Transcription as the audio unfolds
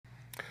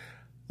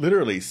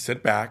literally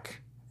sit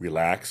back,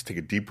 relax, take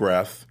a deep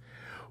breath.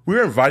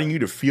 We're inviting you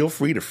to feel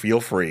free to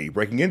feel free.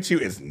 Breaking Into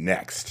is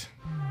next.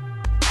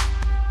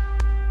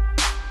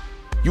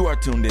 You are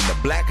tuned in to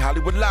Black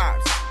Hollywood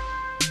Lives.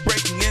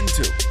 Breaking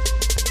Into.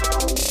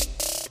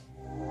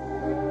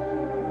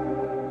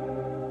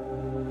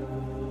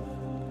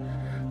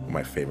 One of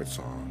my favorite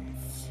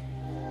songs.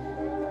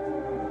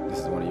 This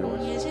is one of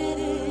yours.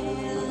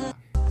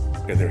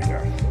 Okay, there you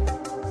go.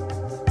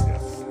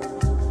 Yes.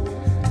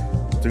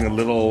 Doing a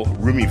little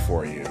Rumi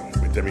for you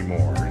with Demi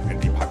Moore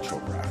and Deepak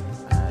Chopra.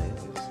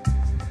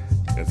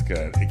 Nice. It's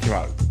good. It came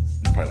out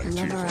probably like 2 years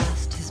Never ago.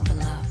 asked his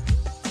beloved.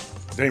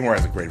 Demi Moore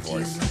has a great Do you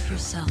voice. love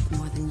yourself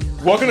more than you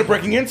love Welcome to him?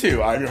 Breaking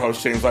Into. I'm your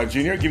host, James Lott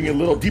Jr., giving you a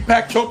little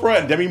Deepak Chopra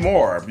and Demi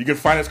Moore. You can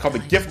find us called The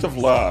Gift of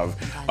Love.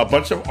 A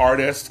bunch of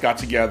artists got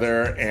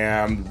together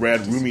and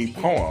read Rumi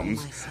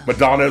poems.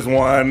 Madonna is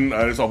one.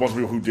 There's a bunch of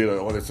people who did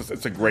it.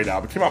 It's a great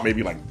album. It came out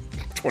maybe like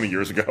 20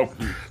 years ago,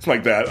 something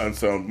like that. And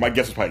so my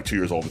guess is probably 2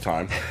 years old at the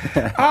time.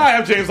 Hi,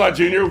 I'm James Lott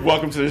Jr.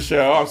 Welcome to the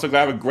show. I'm so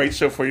glad I have a great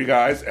show for you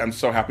guys. I'm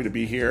so happy to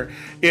be here.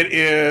 It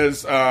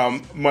is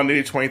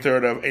Monday, the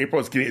 23rd of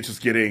April.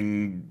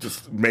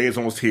 Just May is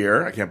almost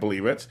here. I can't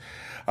believe it.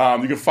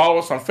 You can follow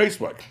us on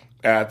Facebook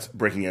at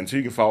Breaking Into.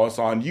 You can follow us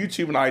on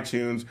YouTube and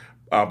iTunes,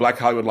 Black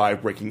Hollywood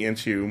Live Breaking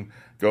Into.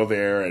 Go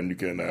there and you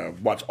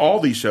can watch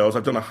all these shows.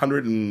 I've done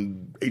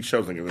 108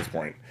 shows, I think, at this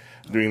point,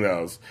 doing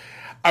those.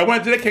 I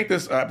want to dedicate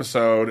this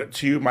episode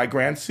to my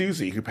Grand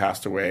Susie, who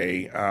passed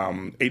away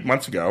 8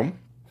 months ago.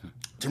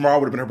 Tomorrow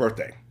would have been her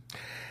birthday.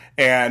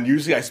 And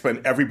usually I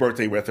spend every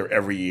birthday with her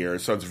every year,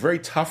 so it's very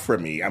tough for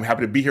me. I'm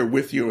happy to be here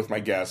with you, with my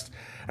guest,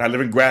 and I live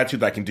in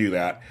gratitude that I can do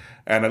that.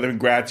 And I live in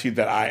gratitude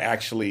that I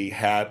actually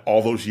had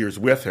all those years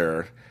with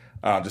her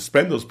to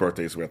spend those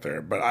birthdays with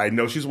her. But I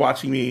know she's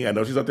watching me. I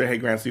know she's up there, hey,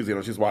 Grand Susie, I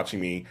know she's watching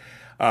me.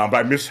 But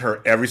I miss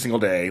her every single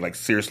day, like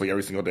seriously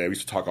every single day. We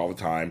used to talk all the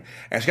time.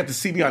 And she got to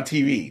see me on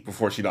TV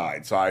before she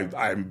died. So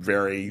I'm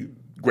very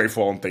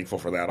grateful and thankful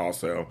for that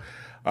also.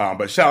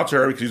 But shout out to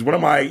her because she's one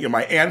of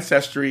my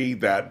ancestry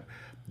that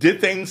did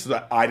things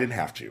that I didn't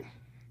have to.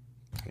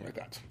 Like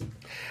that.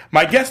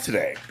 My guest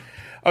today.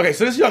 Okay,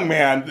 so this young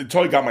man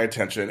totally got my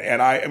attention.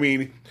 And I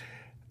mean,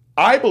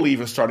 I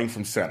believe in starting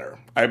from center.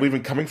 I believe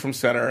in coming from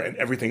center in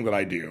everything that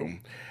I do.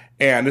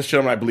 And this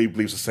gentleman, I believe,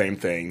 believes the same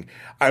thing.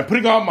 I'm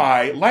putting on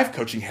my life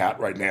coaching hat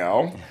right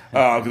now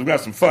because we're going to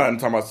have some fun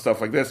talking about stuff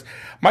like this.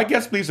 My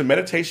guest believes in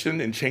meditation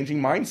and changing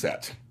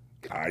mindset.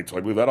 I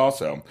totally believe that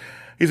also.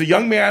 He's a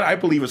young man I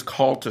believe is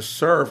called to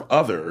serve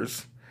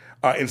others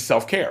in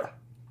self-care.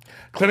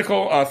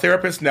 Clinical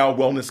therapist, now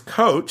wellness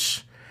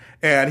coach.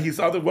 And he's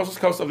the wellness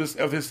coach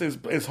of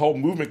his whole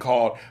movement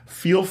called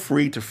Feel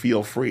Free to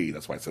Feel Free.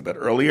 That's why I said that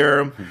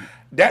earlier.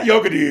 That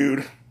yoga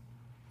dude,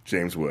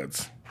 James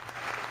Woods.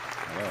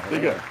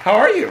 Good. How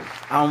are you?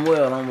 I'm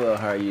well.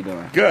 How are you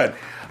doing? Good.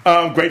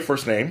 Great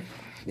first name.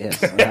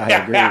 Yes, I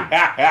agree.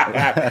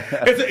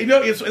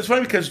 It's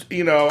funny because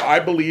I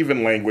believe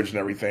in language and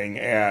everything,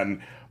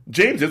 and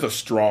James is a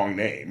strong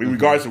name. I mean,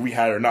 regardless if we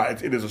had it or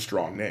not, it is a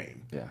strong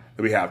name that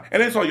we have.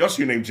 And then also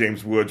your name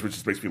James Woods, which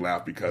just makes me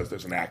laugh because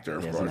there's an actor,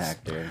 of course. An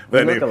actor.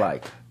 We look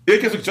alike.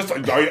 Because it's just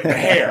like the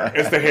hair.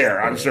 It's the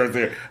hair. I'm sure it's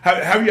the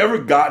hair. Have you ever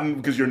gotten,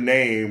 because your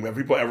name, have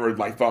people ever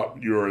thought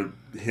you were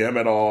him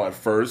at all at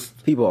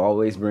first? People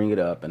always bring it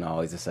up and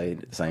always say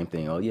the same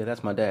thing. Oh yeah,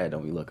 that's my dad.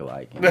 Don't we look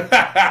alike?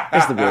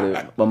 It's the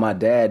bit. But my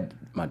dad,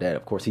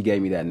 of course, he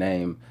gave me that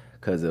name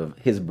because of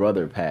his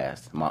brother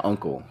passed. My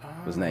uncle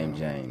was named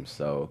James,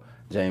 so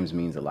James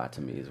means a lot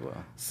to me as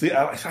well.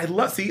 I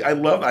love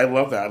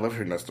that. I love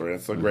hearing that story.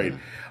 That's so great.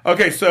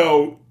 Okay,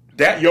 so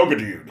that yoga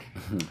dude.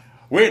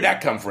 Where did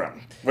that come from?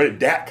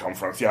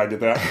 See how I did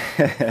that?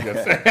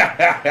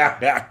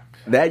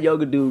 That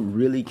yoga dude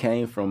really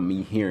came from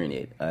me hearing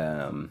it.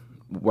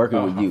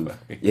 Working with youth.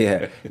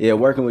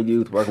 Working with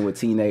youth, working with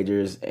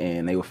teenagers,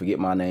 and they would forget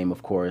my name,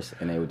 of course,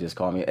 and they would just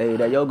call me, hey,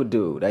 that yoga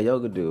dude.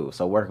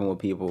 So working with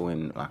people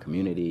in my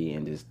community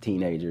and just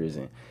teenagers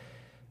and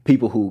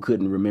people who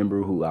couldn't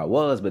remember who I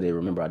was, but they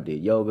remember I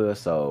did yoga,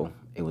 so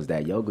it was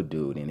that yoga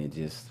dude, and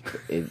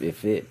it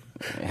fit.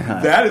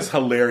 That is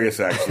hilarious,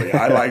 actually.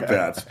 I like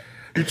that.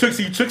 You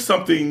took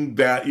something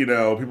that you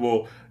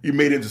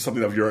made into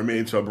something of made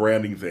into a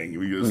branding thing.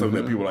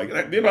 Something that people like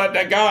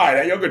that guy,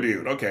 that yoga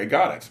dude. Okay,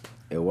 got it.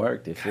 It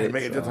worked. It fit.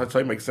 It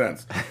totally makes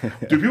sense.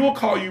 Do people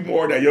call you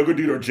more that yoga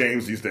dude or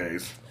James these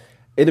days?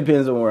 It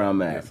depends on where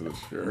I'm at. Yes,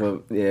 sure.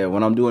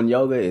 When I'm doing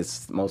yoga,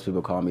 most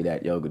people call me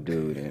that yoga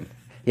dude, and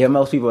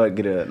most people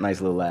get a nice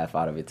little laugh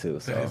out of it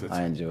too. So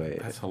I enjoy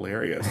it. That's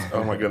hilarious.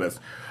 Oh my goodness.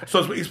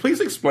 So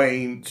please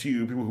explain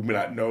to people who may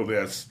not know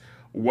this.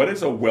 What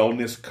is a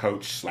wellness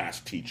coach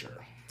 /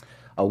 teacher?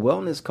 A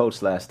wellness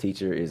coach /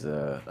 teacher is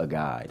a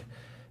guide.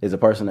 Is a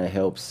person that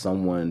helps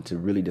someone to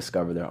really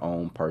discover their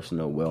own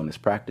personal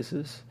wellness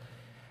practices.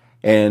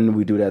 And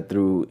we do that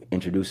through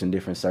introducing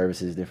different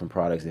services, different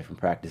products, different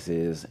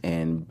practices,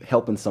 and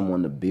helping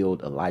someone to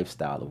build a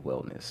lifestyle of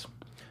wellness.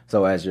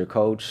 So as your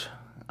coach,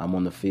 I'm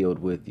on the field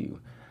with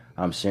you.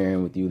 I'm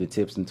sharing with you the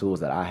tips and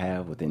tools that I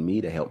have within me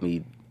to help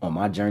me on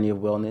my journey of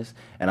wellness,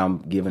 and I'm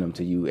giving them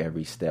to you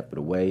every step of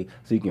the way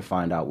so you can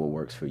find out what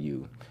works for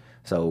you.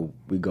 So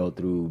we go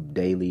through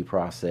daily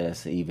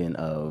process even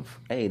of,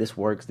 hey, this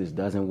works, this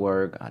doesn't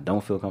work. I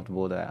don't feel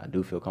comfortable with that. I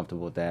do feel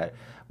comfortable with that.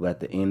 But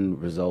the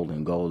end result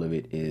and goal of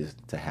it is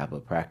to have a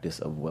practice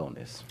of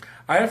wellness.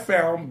 I have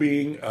found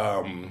being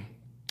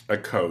a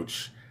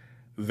coach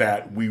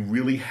that we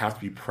really have to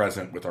be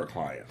present with our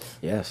clients.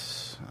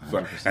 Yes.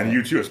 So, and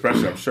you too,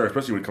 especially, I'm sure,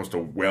 especially when it comes to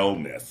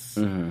wellness.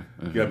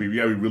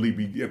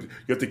 You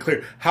have to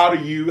clear. How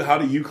do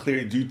you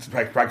clear? Do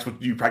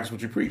you practice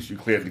what you preach? You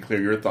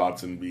clear your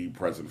thoughts and be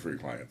present for your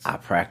clients. I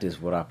practice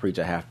what I preach.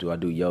 I have to. I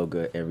do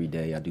yoga every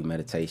day. I do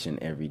meditation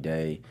every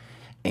day.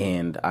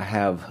 And I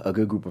have a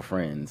good group of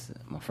friends,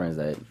 my friends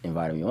that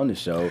invited me on the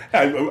show.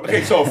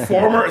 Okay, so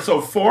former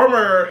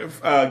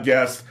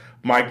guest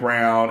Mike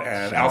Brown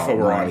and Alpha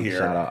were on here.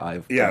 Shout out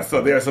Alpha. Yeah,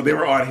 so they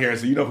were on here,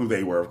 so you know who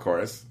they were, of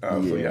course.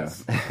 So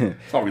yes,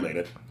 it's all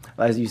related.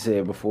 As you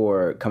said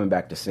before, coming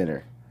back to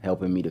center,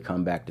 helping me to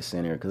come back to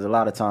center, because a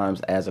lot of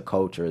times as a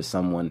coach or as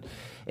someone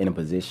in a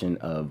position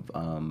of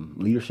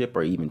leadership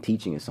or even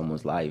teaching in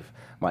someone's life,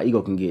 my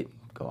ego can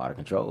go out of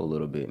control a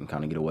little bit and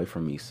kind of get away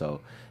from me.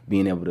 So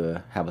being able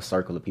to have a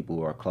circle of people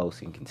who are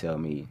close and can tell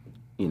me,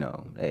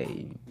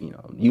 hey,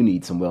 you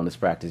need some wellness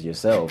practice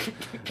yourself.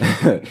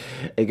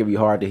 It can be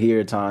hard to hear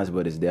at times,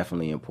 but it's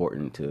definitely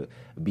important to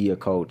be a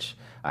coach.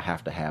 I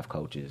have to have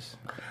coaches.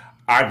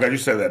 I'm glad you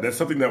said that. That's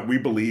something that we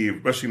believe,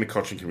 especially in the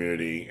coaching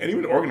community and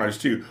even organizers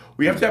too.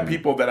 We have to have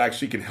people that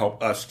actually can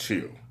help us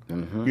too.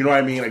 Mm-hmm. You know what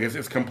I mean? Like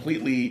it's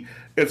completely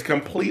it's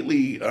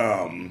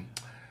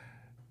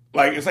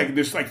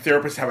like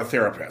therapists have a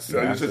therapist.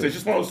 Yeah, it's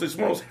just one of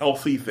those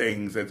healthy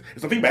things.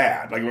 It's nothing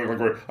bad. Like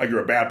you're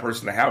a bad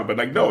person to have it,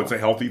 but no, it's a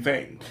healthy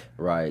thing.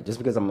 Right. Just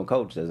because I'm a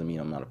coach doesn't mean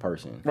I'm not a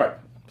person. Right.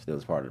 Still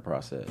is part of the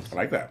process. I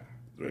like that.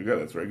 Very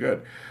good. That's very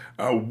good.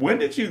 When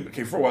did you?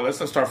 Okay, for a while, let's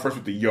start first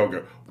with the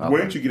yoga. Okay.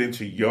 When did you get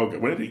into yoga?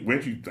 When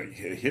did you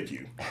hit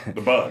you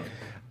the bug?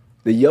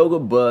 The yoga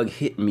bug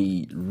hit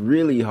me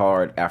really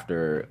hard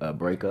after a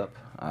breakup.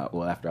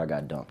 After I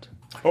got dumped.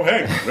 Oh,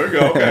 hey, there you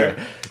go. Okay.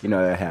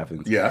 That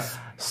happens. Yes.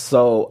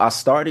 So I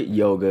started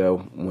yoga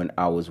when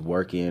I was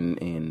working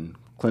in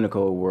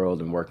clinical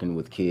world and working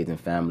with kids and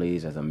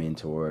families as a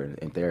mentor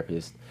and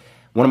therapist.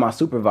 One of my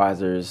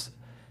supervisors,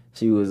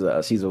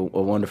 she's a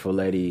wonderful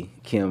lady,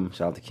 Kim.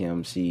 Shout out to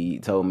Kim. She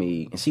told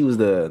me, and she was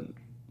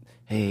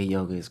hey,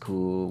 yoga is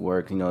cool,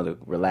 the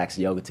relaxed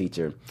yoga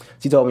teacher.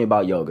 She told me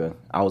about yoga.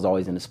 I was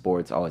always into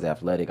sports, always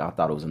athletic. I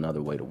thought it was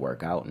another way to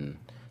work out and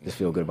just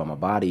feel good about my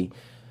body.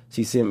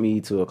 She sent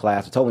me to a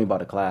class, told me about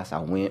the class. I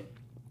went,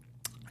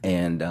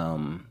 and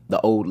the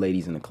old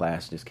ladies in the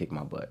class just kicked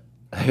my butt.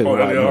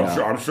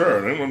 I'm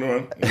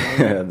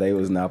sure. They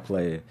was not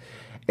playing.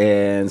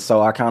 And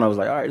so I kind of was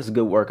like, all right, it's a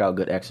good workout,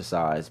 good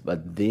exercise.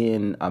 But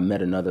then I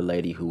met another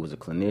lady who was a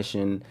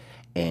clinician,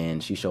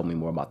 and she showed me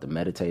more about the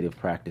meditative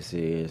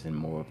practices and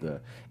more of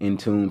the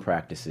in-tune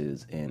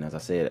practices. And as I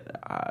said,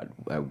 I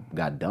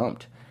got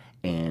dumped,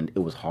 and it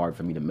was hard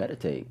for me to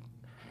meditate.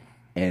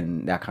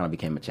 And that kind of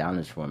became a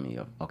challenge for me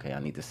of, okay, I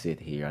need to sit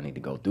here. I need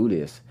to go through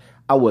this.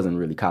 I wasn't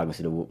really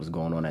cognizant of what was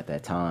going on at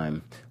that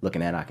time.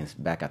 Looking at it, I can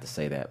back out to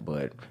say that.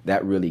 But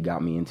that really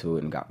got me into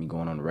it and got me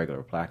going on a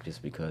regular practice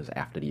because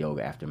after the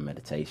yoga, after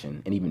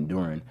meditation, and even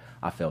during,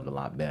 I felt a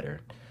lot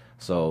better.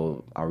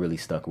 So I really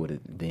stuck with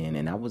it then.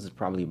 And that was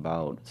probably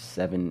about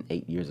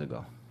 7-8 years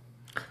ago.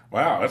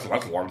 Wow, that's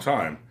a long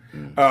time.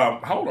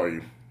 How old are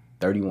you?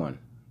 31.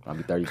 I'll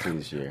be 32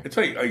 this year. It's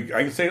like I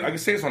can say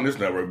this on this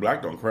network.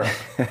 Black don't crack.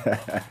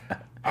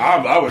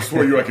 I would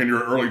swear you're like in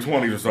your early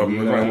 20s or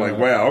something. No. I'm like,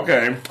 wow,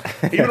 okay.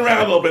 You've been around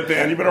a little bit,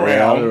 then. You've been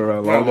around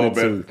a little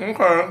bit. Too.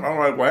 Okay. I'm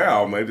like,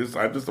 wow. I'm just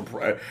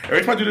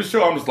every time I do this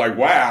show, I'm just like,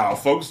 wow,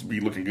 folks be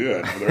looking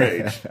good for their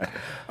age.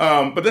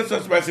 But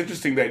that's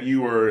interesting that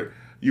you were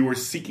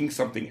seeking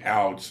something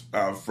out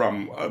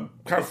from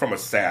a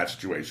sad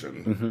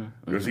situation.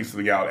 Mm-hmm. You were seeking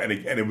something out, and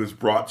it was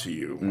brought to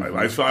you. Mm-hmm.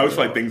 I always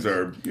feel like things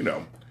are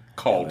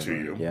called to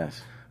you.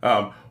 Yes.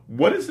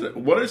 What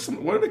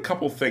are the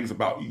couple things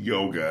about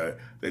yoga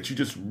that you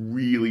just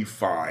really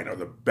find are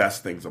the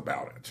best things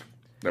about it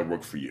that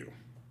work for you?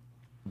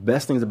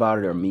 Best things about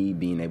it are me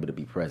being able to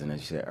be present, as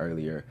you said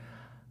earlier.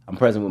 I'm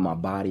present with my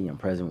body, I'm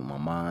present with my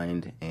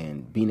mind,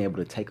 and being able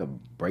to take a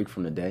break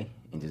from the day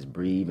and just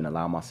breathe and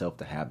allow myself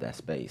to have that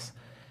space.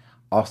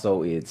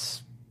 Also,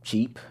 it's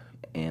cheap,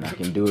 and I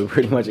can do it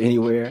pretty much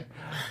anywhere.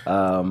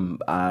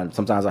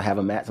 Sometimes I have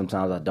a mat,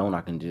 sometimes I don't.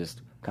 I can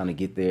just kind of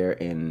get there,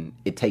 and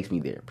it takes me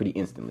there pretty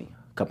instantly.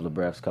 A couple of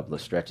breaths, a couple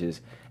of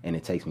stretches, and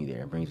it takes me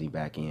there. It brings me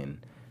back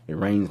in. It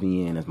reins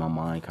me in as my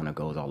mind kind of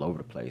goes all over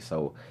the place.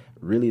 So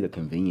really the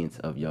convenience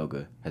of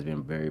yoga has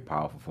been very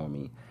powerful for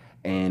me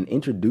and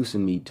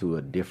introducing me to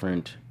a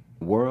different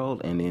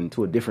world and then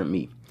to a different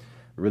me.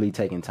 Really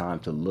taking time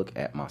to look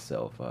at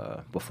myself.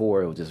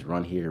 Before it was just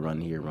run here,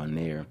 run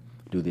there,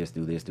 do this,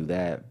 do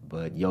that.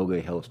 But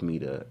yoga helps me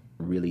to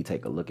really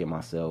take a look at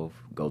myself,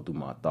 go through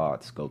my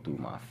thoughts, go through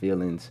my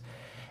feelings,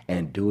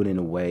 and do it in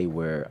a way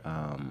where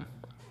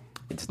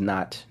it's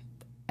not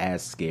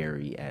as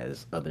scary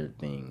as other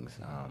things.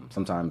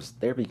 Sometimes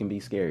therapy can be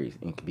scary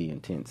and can be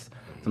intense.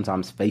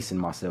 Sometimes facing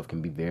myself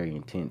can be very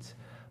intense.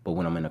 But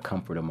when I'm in the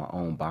comfort of my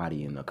own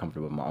body and the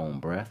comfort of my own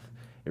breath,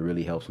 it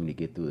really helps me to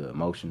get through the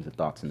emotions, the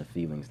thoughts, and the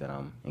feelings that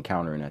I'm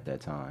encountering at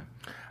that time.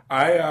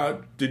 I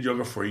did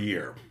yoga for a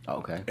year.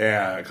 Okay.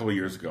 A couple of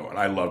years ago, and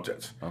I loved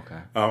it. Okay.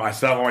 I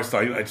stopped all my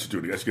stuff. I just do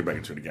it. I just get back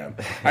into it again.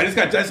 I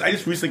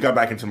just recently got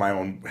back into my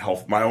own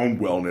health, my own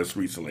wellness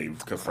recently,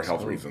 because for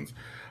health reasons.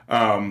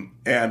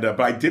 But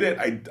I did it.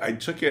 I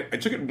took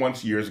it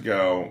once years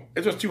ago.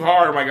 It was too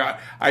hard. Oh my God.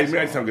 I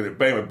just sound good.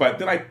 But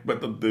anyway,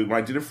 when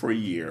I did it for a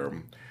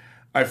year,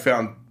 I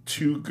found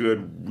two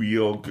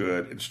real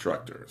good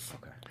instructors.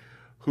 Okay.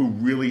 Who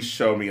really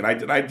showed me, and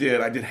I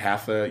did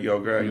hatha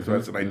yoga, and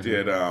I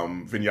did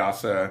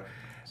vinyasa,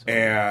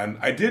 and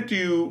I did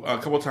do a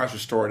couple of times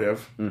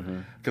restorative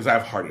because I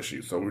have heart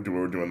issues, so we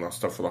were doing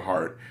stuff for the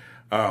heart.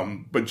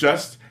 But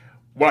just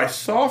what I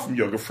saw from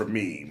yoga for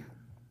me,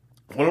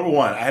 well, number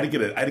one, I had to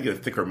get a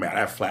thicker mat.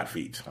 I have flat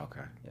feet.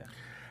 Okay, yeah.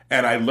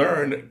 And I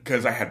learned,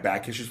 because I had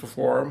back issues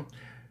before,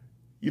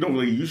 you don't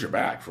really use your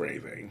back for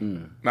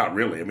anything. Not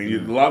really. I mean,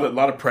 a lot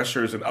of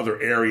pressures in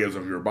other areas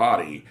of your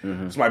body.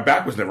 So my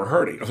back was never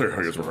hurting. Other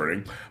areas were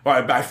hurting.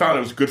 But I found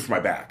it was good for my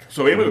back.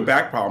 So even with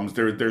back problems,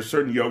 there's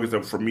certain yogas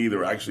that, for me,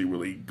 they're actually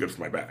really good for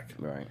my back.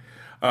 Right.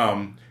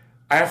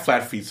 I have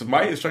flat feet. So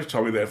my instructor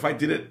told me that if I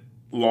did it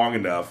long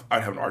enough,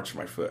 I'd have an arch in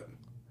my foot.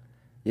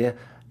 Yeah.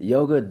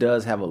 Yoga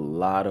does have a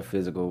lot of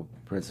physical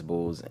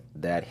principles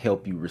that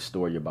help you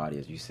restore your body,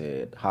 as you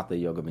said. Hatha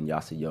yoga,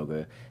 vinyasa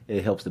yoga,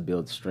 it helps to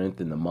build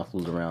strength in the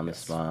muscles around the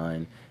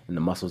spine and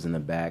the muscles in the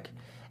back.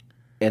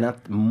 And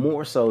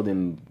more so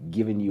than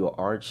giving you an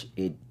arch,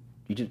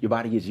 your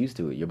body gets used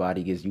to it. Your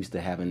body gets used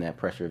to having that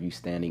pressure of you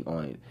standing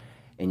on it.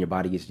 And your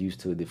body gets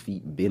used to the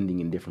feet bending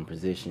in different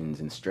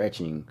positions and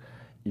stretching.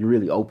 You're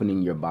really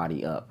opening your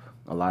body up.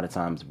 A lot of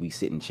times we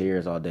sit in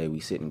chairs all day, we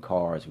sit in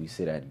cars, we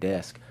sit at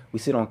desks, we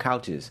sit on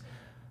couches.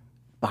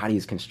 Body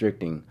is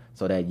constricting,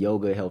 so that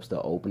yoga helps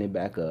to open it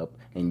back up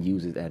and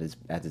use it as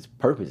its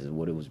purpose, is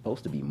what it was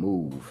supposed to be: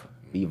 move,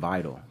 be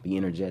vital, be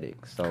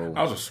energetic. So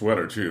I was a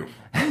sweater too.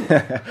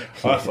 I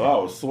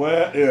was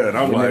sweating.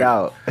 I'm like, it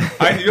out.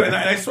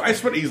 I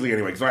sweat easily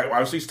anyway, because I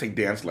used to take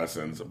dance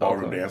lessons,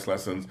 ballroom dance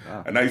lessons,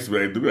 and I used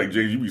to be like,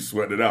 Jay, you be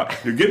sweating it out.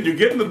 You're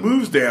getting the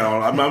moves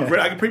down.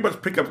 I can pretty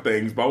much pick up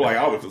things, but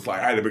I was just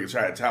like, I had to make a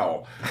giant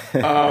towel.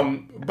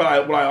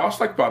 But what I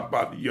also liked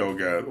about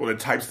yoga, or the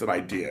types that I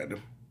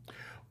did,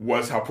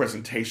 was how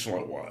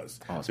presentational it was.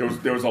 Awesome.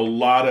 There was a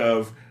lot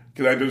of,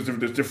 because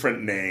there's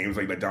different names,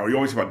 like down. You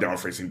always hear about down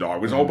facing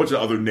dog. There's a whole bunch of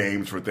other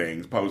names for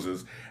things,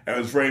 poses, and it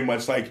was very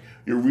much like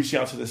you're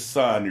reaching out to the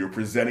sun. You're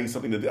presenting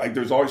something like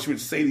there's always, she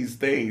would say these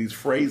things, these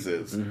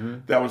phrases.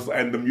 That was,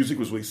 and the music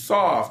was really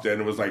soft,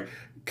 and it was like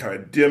kind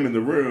of dim in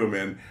the room,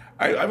 and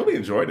I really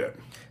enjoyed it.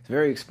 It's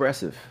very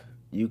expressive.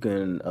 You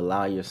can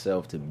allow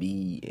yourself to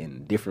be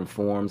in different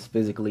forms,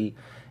 physically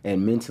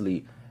and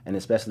mentally. And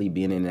especially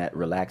being in that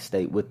relaxed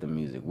state with the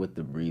music, with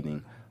the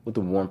breathing, with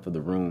the warmth of the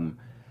room,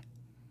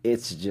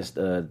 it's just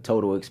a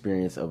total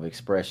experience of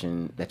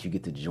expression that you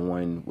get to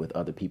join with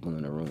other people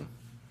in the room.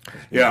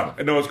 Yeah,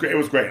 no, it was great. It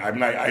was great. I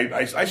mean,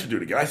 I should do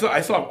it again. I still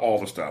have all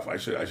the stuff. I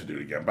should do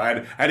it again. But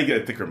I had to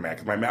get a thicker mat,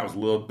 because my mat was a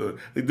little.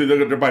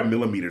 They're by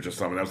millimeters or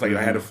something. I was like,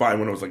 I had to find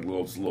one that was like a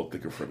little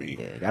thicker for me.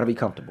 Yeah, got to be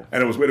comfortable.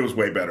 And it was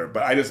way better.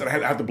 But I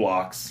had the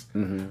blocks. I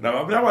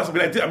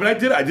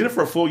did it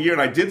for a full year,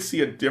 and I did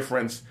see a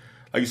difference,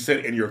 like you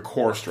said, in your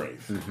core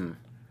strength.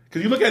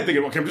 Because you look at it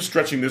thinking, okay, I'm just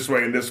stretching this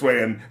way and this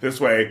way and this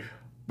way.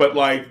 But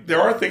like,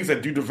 there are things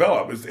that do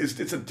develop.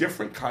 It's a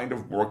different kind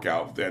of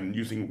workout than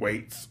using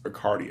weights or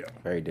cardio.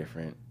 Very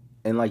different.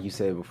 And like you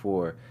said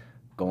before,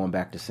 going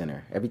back to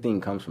center. Everything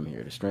comes from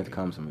here. The strength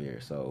comes from here.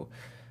 So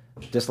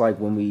just like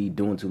when we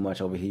doing too much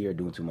over here,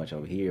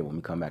 when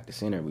we come back to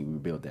center, we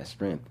rebuild that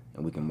strength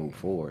and we can move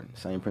forward.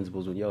 Same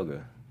principles with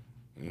yoga.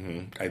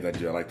 I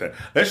like that.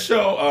 Let's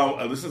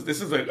show.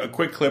 This is a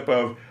quick clip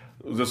of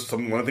just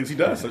one of the things he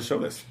does. Let's show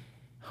this.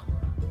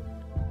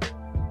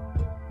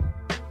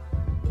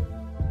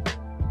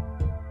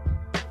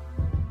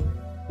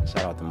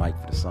 Shout out to Mike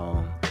for the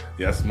song.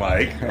 Yes,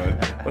 Mike.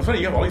 What's funny,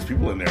 you have all these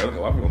people in there. Look, a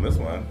lot of people on this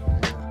one.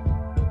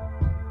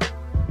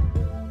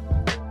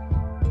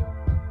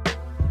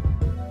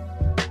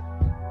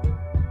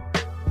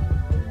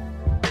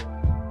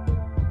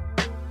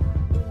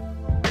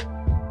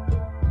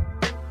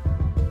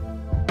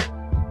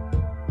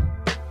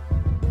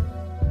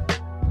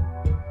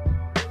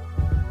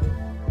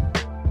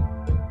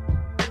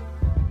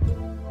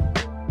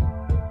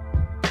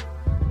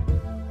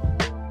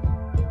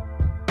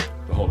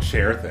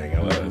 Chair thing.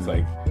 I love it. It's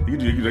like you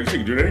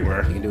can do it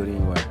anywhere. You can do it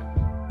anywhere.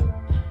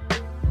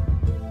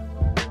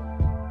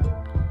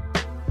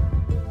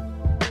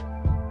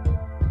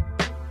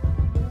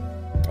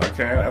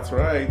 Okay, that's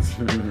right.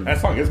 That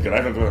song is good.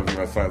 I don't know if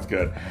that song's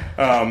good.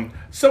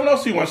 Someone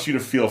else who wants you to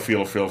feel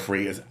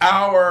free is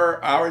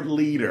our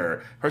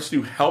leader, person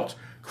who helped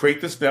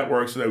create this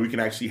network so that we can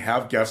actually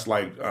have guests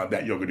like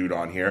that yoga dude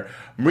on here.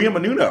 Maria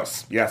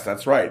Menounos. Yes,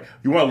 that's right.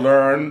 You want to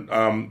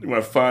learn, you want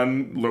a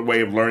fun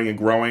way of learning and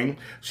growing?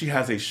 She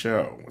has a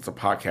show. It's a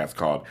podcast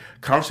called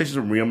Conversations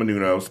with Maria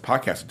Menounos,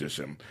 Podcast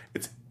Edition.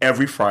 It's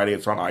every Friday.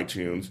 It's on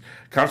iTunes.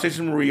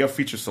 Conversations with Maria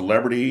features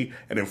celebrity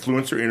and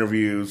influencer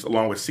interviews,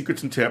 along with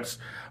secrets and tips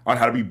on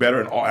how to be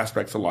better in all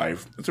aspects of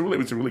life. It's a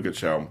really good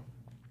show.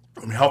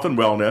 From health and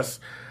wellness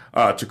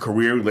to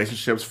career,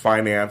 relationships,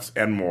 finance,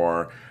 and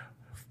more.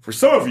 For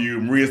some of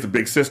you, Maria's the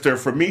big sister.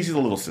 For me, she's a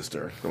little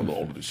sister. I'm a little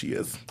older than she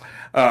is.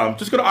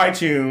 Just go to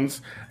iTunes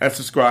and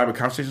subscribe to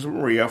Conversations with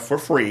Maria for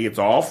free. It's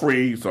all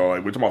free, so we're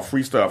talking about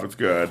free stuff. It's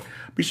good.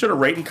 Be sure to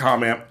rate and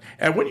comment.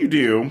 And when you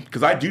do,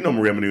 because I do know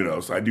Maria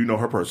Menounos, I do know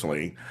her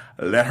personally,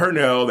 let her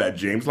know that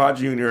James Lott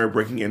Jr.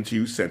 Breaking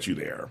Into sent you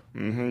there.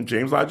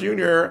 James Lott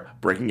Jr.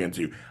 Breaking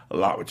Into, a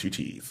lot with 2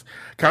 T's.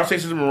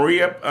 Conversations with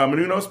Maria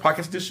Menounos,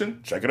 Podcast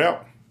Edition. Check it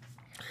out.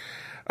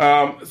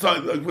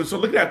 So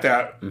looking at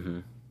that,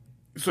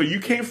 so you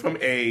came from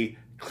a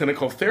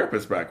clinical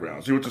therapist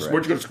background. So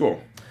where'd you go to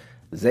school?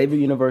 Xavier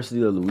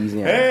University of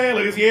Louisiana. Hey,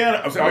 Louisiana.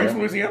 Are you from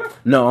Louisiana?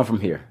 No, I'm from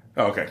here.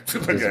 Oh, okay.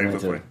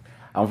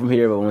 I'm from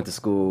here, but went to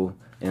school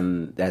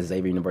at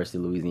Xavier University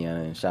of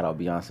Louisiana. And shout out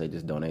Beyonce,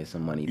 just donated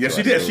some money. Yes,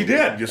 she did. She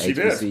did. Yes, she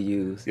did.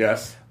 HBCUs.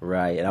 Yes.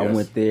 Right. And I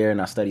went there and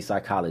I studied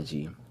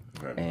psychology.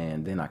 Okay.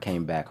 And then I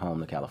came back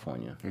home to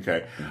California.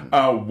 Okay.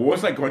 What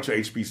was it like going to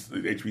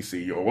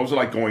HBC? Or what was it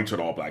like going to an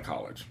all-black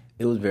college?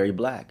 It was very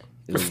black.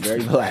 It was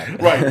very black.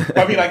 Right.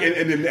 I mean, like,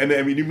 and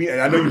I mean,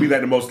 I know you mean that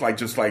in the most, like,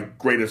 just, like,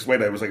 greatest way.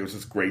 That it was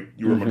just great.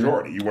 You were a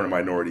majority. You weren't a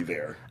minority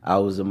there. I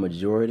was a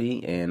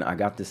majority, and I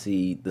got to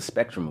see the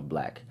spectrum of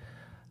black.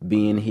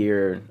 Being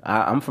here,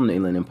 I'm from the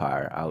Inland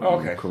Empire, out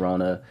in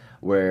Corona,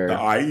 where...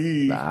 The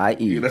IE. The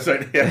IE. That's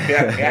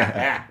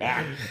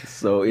right.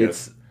 So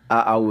it's...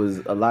 I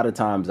was... A lot of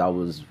times, I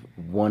was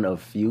one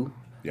of few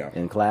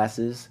in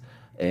classes,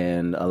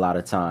 and a lot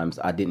of times,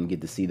 I didn't get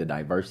to see the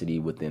diversity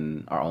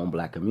within our own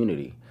black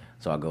community.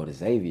 So I go to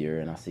Xavier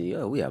and I see,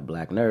 we have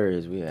black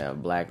nerds, we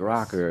have black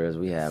rockers,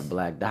 we have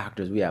black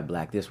doctors, we have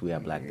black this, we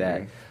have black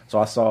that. So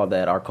I saw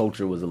that our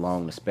culture was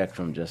along the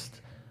spectrum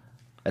just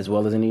as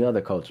well as any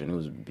other culture, and it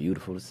was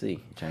beautiful to see.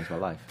 It changed my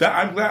life.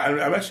 I'm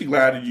actually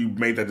glad that you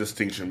made that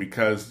distinction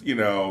because,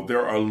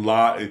 there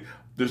are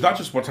there's not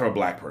just one type of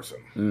black person.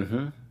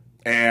 Mm-hmm.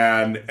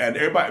 And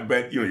everybody,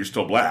 but you're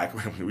still black.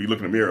 We look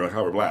in the mirror like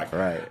how we're black,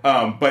 right?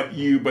 But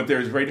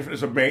there's very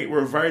different.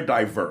 We're very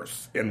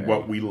diverse in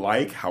what we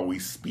like, how we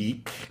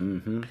speak,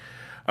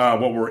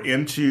 what we're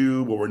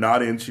into, what we're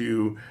not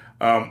into.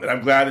 And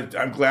I'm glad.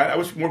 I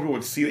wish more people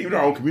would see that. Even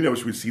our own community, I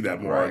wish we'd see that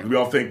more. Right. We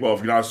all think, well, if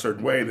you're not a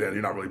certain way, then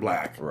you're not really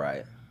black,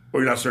 right? Or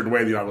you're not a certain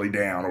way, then you're not really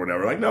down or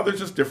whatever. Like, no, there's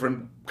just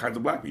different kinds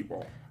of black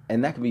people,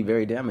 and that can be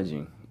very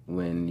damaging.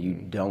 When you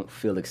don't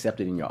feel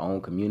accepted in your own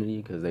community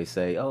because they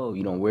say,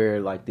 you don't wear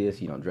it like this,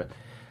 you don't dress.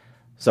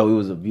 So it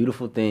was a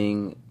beautiful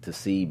thing to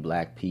see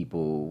black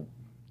people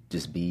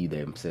just be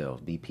themselves,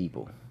 be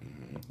people.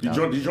 Did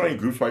you join any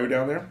groups while you were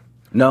down there?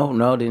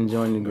 No, didn't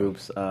join the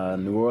groups.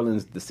 New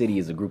Orleans, the city,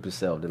 is a group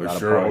itself. There's a lot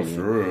of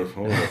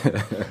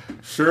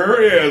partying.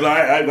 Sure is.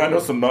 I know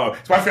some.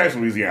 It's my family's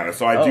from Louisiana,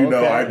 so I do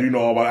know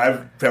all about it. I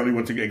have family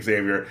went to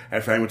Xavier, I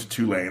have family went to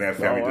Tulane, I have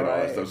family did all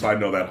that stuff, so I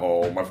know that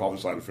whole, my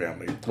father's side of the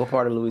family. What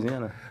part of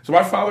Louisiana? So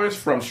my father is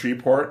from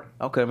Shreveport.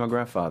 Okay, my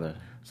grandfather.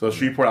 So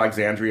Shreveport,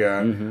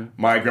 Alexandria.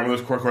 My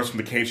grandmother's, of course, from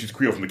the Cane. She's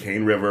Creole from the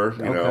Cane River,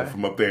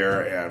 from up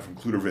there, and from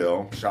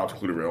Cluterville. Shout out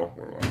to Cluterville.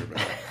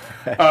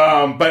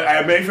 But I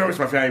have many families.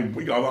 My family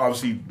we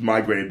obviously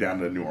migrated down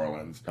to New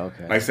Orleans.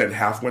 Okay. Like I said,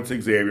 half went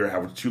to Xavier,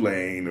 half went to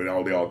Tulane,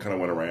 and they all kind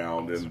of went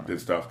around and did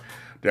stuff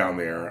down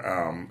there.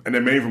 And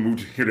then many of them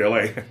moved here to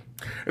LA.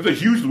 There's a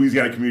huge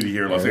Louisiana community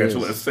here in Los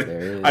Angeles.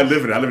 I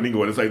live in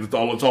Inglewood. It's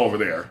all over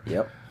there.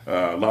 Yep.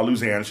 La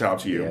Louisiana, shout out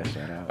to you. Yeah,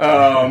 shout out.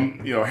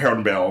 Harold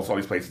and Bells, all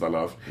these places I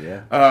love.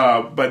 Yeah.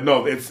 But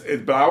no,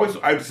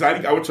 but I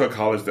decided I went to a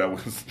college that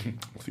was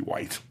mostly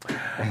white.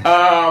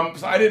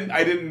 So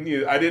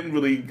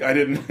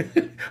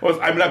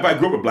I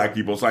grew up with black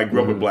people, so I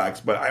grew up with blacks.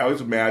 But I always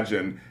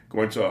imagined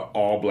going to an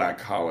all black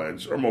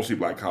college or mostly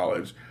black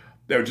college.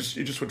 It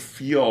just would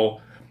feel.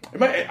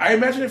 I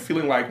imagine it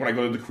feeling like when I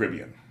go to the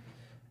Caribbean,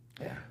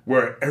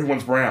 where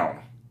everyone's brown.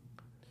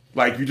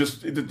 Like it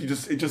just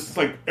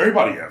like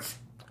everybody is.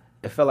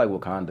 It felt like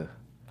Wakanda.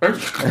 It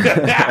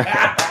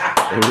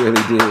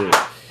really did.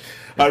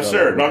 I'm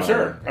sure.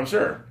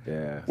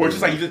 Yeah. Well, it's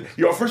just like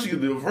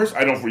first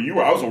I know for you,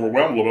 I was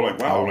overwhelmed a little bit.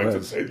 Like, wow,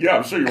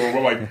 I'm sure you were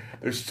overwhelmed. Like,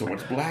 there's so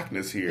much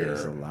blackness here.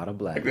 There's a lot of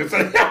blackness.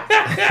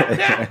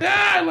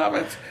 I love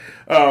it.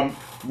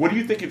 What do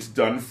you think it's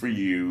done for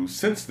you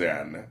since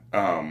then?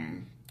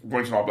 Going to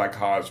an all-black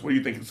college. What do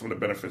you think some of the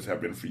benefits have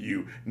been for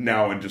you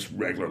now in just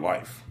regular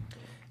life?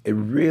 It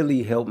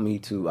really helped me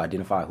to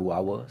identify who I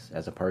was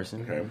as a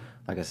person. Okay.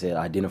 Like I said,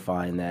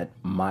 identifying that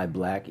my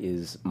black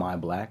is my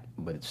black,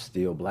 but it's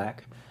still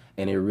black.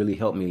 and it really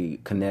helped me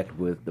connect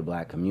with the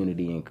black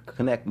community and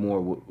connect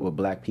more with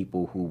black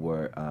people who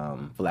were,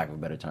 for lack of a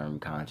better term,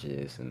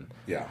 conscious and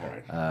Yeah, all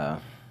right.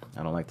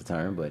 I don't like the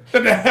term, but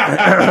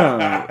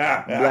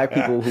black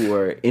people who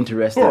were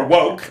interested. Who are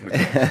woke.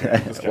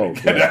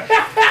 Woke, yeah.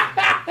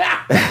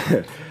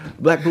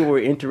 Black people were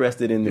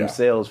interested in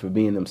themselves for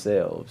being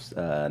themselves,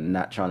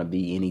 not trying to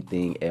be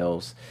anything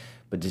else,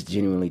 but just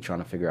genuinely trying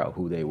to figure out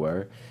who they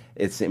were.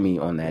 It sent me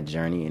on that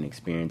journey and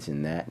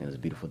experiencing that, and it was a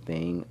beautiful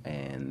thing,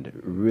 and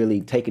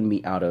really taking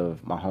me out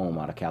of my home,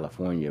 out of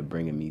California,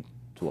 bringing me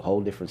to a whole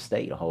different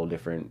state, a whole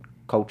different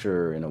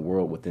culture, and a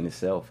world within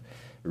itself.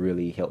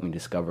 Really helped me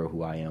discover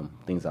who I am,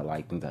 things I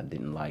like, things I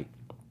didn't like,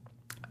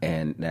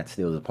 and that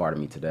still is a part of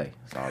me today.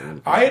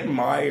 So I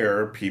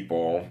admire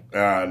people,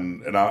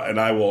 and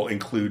I will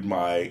include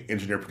my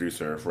engineer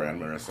producer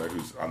friend Marissa,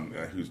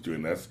 who's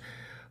doing this,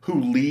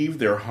 who leave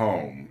their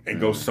home and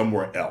go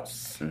somewhere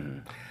else.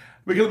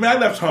 Because I mean, I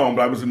left home,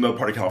 but I was in another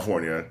part of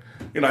California.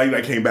 You know,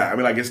 I came back. I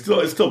mean, like it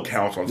still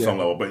counts on some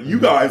level. But you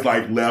guys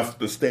like left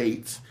the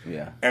States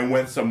and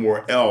went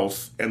somewhere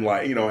else, and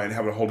like and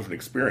have a whole different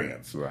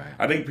experience. Right.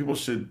 I think people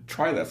should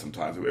try that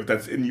sometimes. If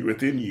that's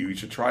within you, you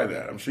should try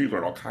that. I'm sure you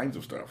learn all kinds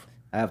of stuff.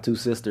 I have two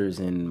sisters,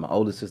 and my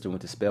oldest sister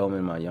went to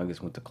Spelman, my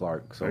youngest went to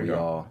Clark. So we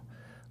all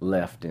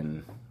left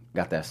and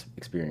got that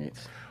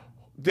experience.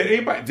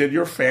 Did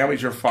your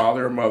families, your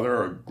father, mother,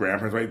 or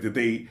grandparents, right, did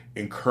they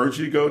encourage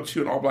you to go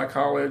to an all-black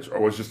college, or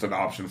was it just an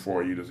option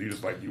for you?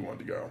 You wanted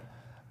to go?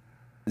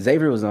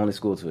 Xavier was the only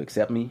school to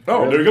accept me.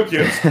 Oh, really. There you go,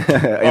 kids.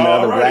 In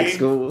other black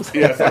schools.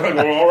 Yes,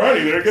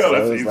 alrighty, there you go. So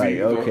That's it's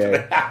easy. like,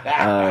 okay.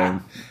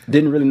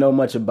 Didn't really know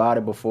much about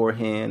it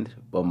beforehand,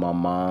 but my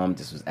mom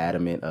just was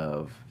adamant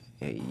of,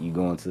 hey, you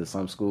going to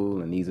some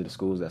school, and these are the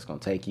schools that's going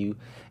to take you.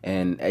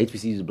 And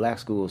HBCU is a black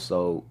school,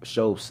 so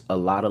shows a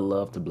lot of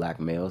love to black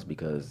males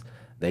because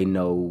they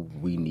know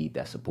we need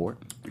that support.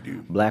 We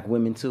do. Black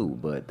women too,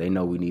 but they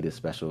know we need a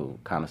special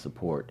kind of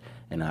support,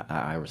 and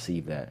I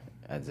received that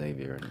at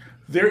Xavier.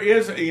 There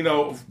is,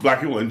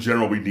 black people in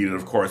general, we need it,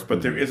 of course,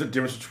 but there is a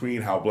difference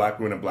between how black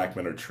women and black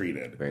men are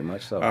treated. Very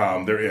much so.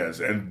 There is,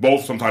 and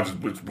both sometimes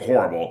it's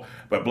horrible,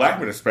 but black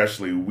men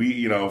especially,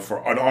 we, for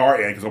on our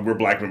end, because we're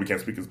black men, we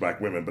can't speak as black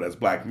women, but as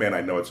black men,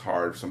 I know it's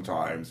hard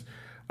sometimes.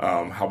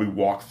 How we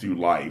walk through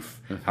life,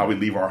 how we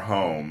leave our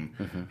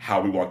home, how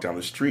we walk down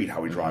the street,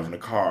 how we drive in a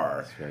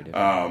car,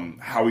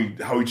 how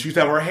we choose to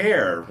have our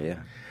hair. Yeah.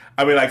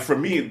 I mean, like for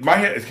me, my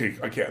head.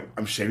 Okay,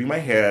 I'm shaving my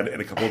head in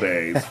a couple of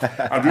days.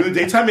 I'm doing the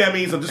daytime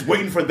Emmys. I'm just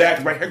waiting for that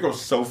because my hair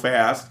grows so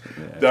fast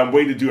that I'm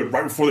waiting to do it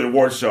right before the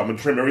awards show. I'm gonna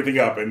trim everything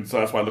up, and so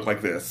that's why I look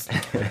like this.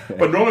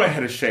 But normally my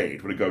head is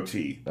shaved with a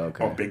goatee.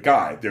 Okay. I'm a big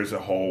guy. There's a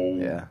whole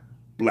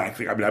black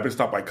thing. I mean, I've been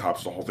stopped by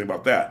cops. The whole thing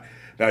about that.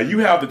 Now, you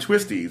have the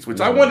twisties, which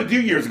I wanted to do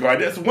years ago.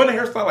 It's one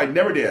hairstyle I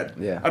never did.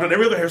 Yeah. I've done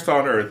every other hairstyle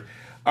on earth.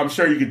 I'm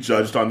sure you get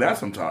judged on that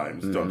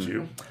sometimes, don't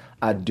you?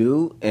 I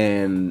do,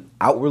 and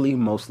outwardly,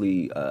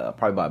 mostly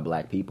probably by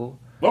black people.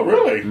 Oh,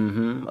 really?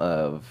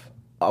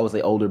 I would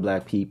say older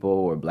black people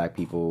or black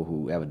people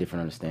who have a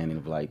different understanding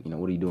of like,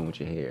 what are you doing with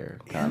your hair?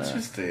 Kinda,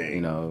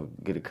 interesting.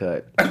 Get a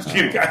cut.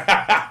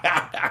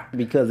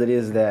 Because it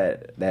is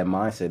that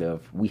mindset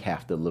of we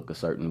have to look a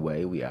certain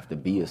way. We have to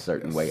be a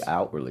certain way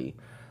outwardly.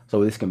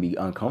 So this can be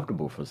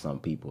uncomfortable for some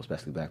people,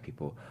 especially black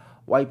people.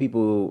 White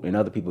people and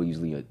other people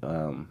usually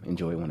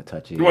enjoy want to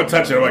touch it. You want to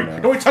touch it?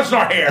 Like, don't be touching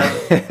our hair.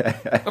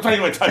 Don't tell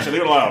you want to touch it.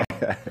 Leave it alone.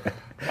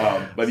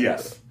 But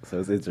yes. So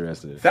it's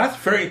interesting. That's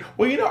very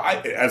well.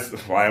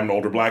 I'm an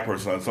older black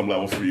person on some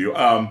levels for you.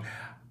 I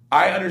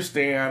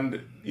understand.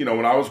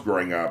 When I was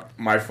growing up,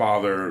 my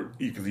father,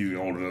 because he's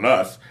older than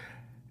us,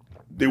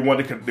 they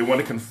want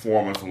to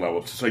conform on some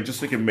level. So just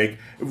so they can make.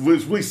 It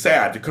was really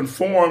sad to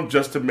conform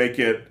just to make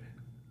it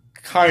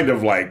kind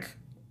of like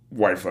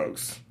white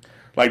folks.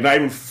 Like, not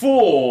even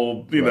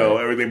full,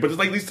 everything, but just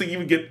like at least to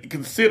even get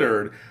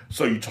considered.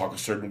 So you talk a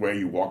certain way,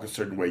 you walk a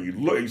certain way,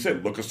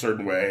 look a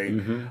certain way.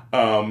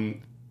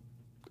 And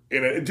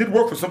it did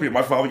work for some people.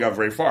 My father got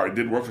very far. It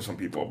did work for some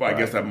people, but I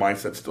guess that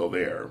mindset's still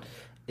there.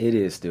 It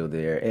is still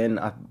there. And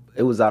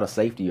it was out of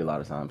safety a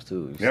lot of times,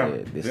 too.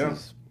 This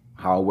is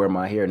how I wear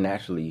my hair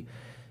naturally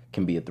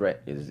can be a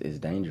threat. It's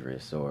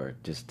dangerous or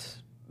just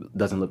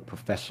doesn't look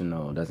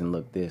professional, doesn't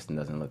look this and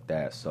doesn't look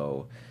that.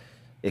 So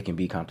it can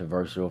be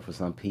controversial for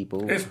some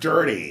people. It's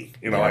dirty,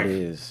 It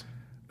is.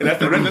 And that's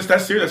serious.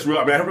 That's real.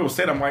 I mean, I heard people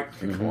say it. I'm like,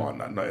 come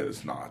on, no,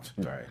 it's not.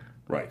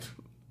 Right.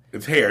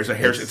 It's hair. It's a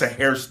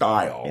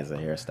hairstyle. It's a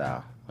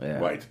hairstyle. Yeah.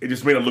 Right. It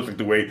just made it look like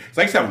the way. It's like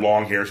I used to have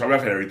long hair, so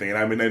I've had everything. And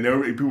I mean, I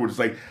know people were just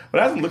like, "But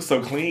that doesn't look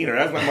so clean." Or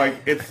I'm like,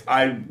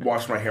 I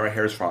wash my hair. My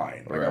hair's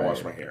fine. Like I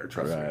wash my hair.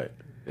 Trust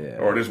me. Yeah.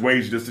 Or there's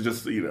ways just and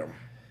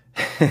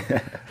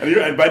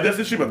but that's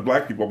the issue with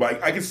black people.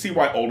 But I can see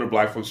why older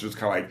black folks just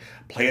kind of like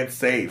play it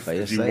safe.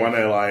 You want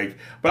to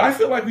but I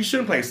feel like we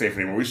shouldn't play it safe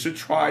anymore. We should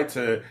try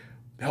to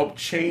help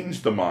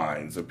change the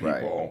minds of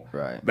people.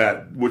 Right.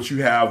 That what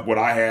you have, what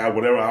I have,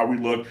 how we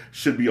look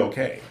should be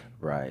okay.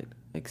 Right.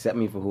 Accept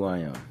me for who I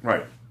am.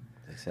 Right.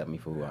 Accept me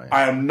for who I am.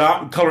 I am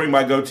not coloring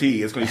my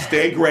goatee. It's going to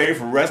stay gray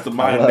for the rest of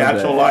my I love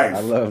natural that. life. I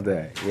love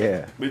that.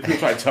 Yeah. People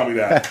try to tell me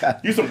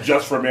that. You some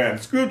Just for Men.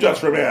 Screw Just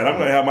for Men. I'm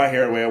going to have my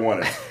hair the way I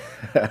want it.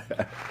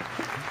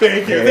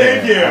 Thank you.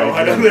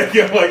 I don't think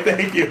I'm like,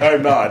 thank you.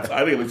 I'm not.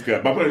 I think it looks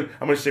good. But I'm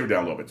going to shave it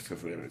down a little bit just for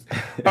the evidence.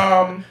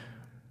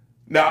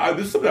 Now,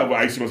 this is something that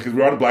I see because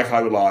we're on Black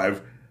Hollywood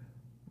Live.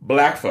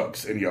 Black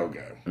folks in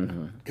yoga.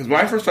 Because when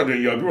I first started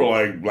doing yoga, people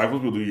were like, black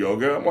folks will do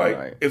yoga. I'm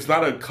like, it's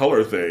not a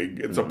color thing.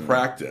 It's a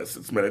practice.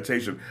 It's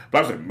meditation. But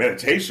I was like,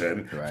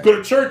 meditation? Right. Go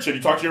to church and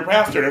you talk to your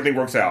pastor and everything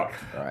works out.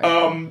 Right.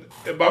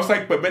 But I was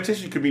like, but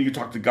meditation could mean you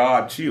talk to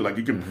God too. Like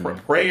you can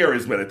prayer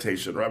is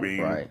meditation. Right? I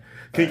mean,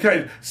 can you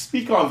kind of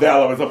speak on that?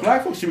 Like, so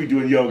black folks should be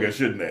doing yoga,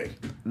 shouldn't they?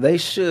 They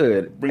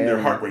should. Bring their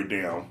heart rate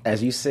down.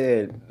 As you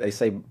said, they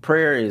say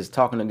prayer is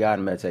talking to God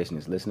and meditation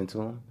is listening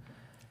to Him.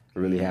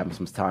 Really having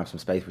some time, some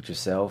space with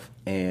yourself,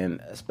 and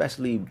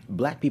especially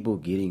black people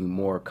getting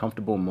more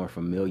comfortable, more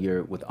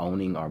familiar with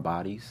owning our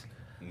bodies.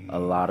 A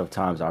lot of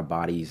times our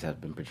bodies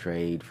have been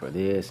portrayed for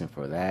this and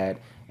for that,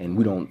 and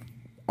we don't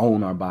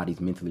own our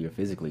bodies mentally or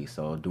physically.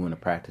 So doing a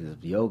practice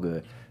of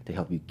yoga to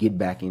help you get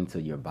back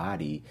into your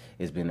body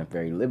has been a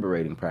very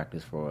liberating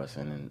practice for us,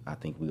 and I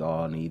think we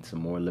all need some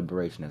more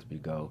liberation as we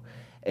go.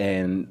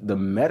 And the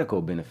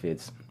medical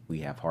benefits,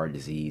 we have heart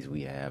disease,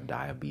 we have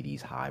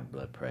diabetes, high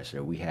blood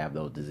pressure, we have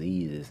those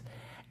diseases,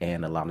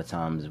 and a lot of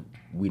times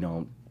we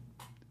don't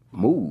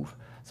move.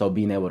 So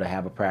being able to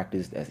have a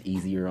practice that's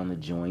easier on the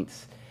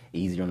joints,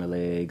 easier on the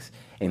legs,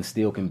 and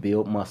still can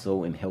build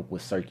muscle and help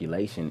with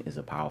circulation is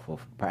a powerful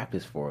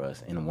practice for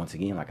us. And once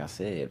again, like I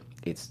said,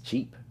 it's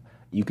cheap.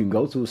 You can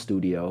go to a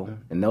studio,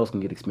 and those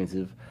can get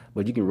expensive,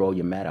 but you can roll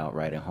your mat out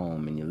right at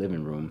home in your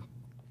living room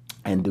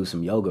and do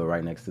some yoga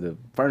right next to the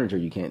furniture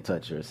you can't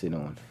touch or sit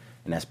on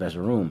in that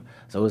special room.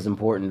 So it's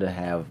important to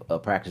have a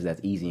practice that's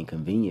easy and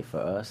convenient for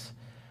us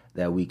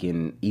that we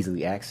can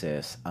easily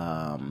access.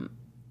 And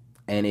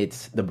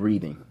it's the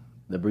breathing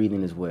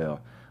as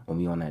well. When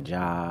we're on that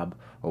job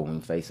or when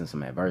we're facing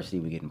some adversity,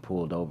 we're getting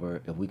pulled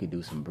over, if we could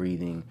do some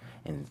breathing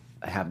and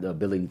have the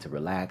ability to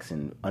relax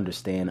and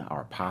understand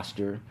our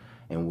posture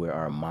and where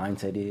our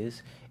mindset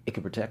is, it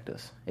can protect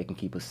us. It can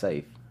keep us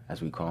safe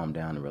as we calm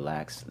down and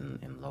relax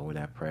and lower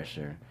that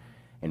pressure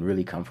and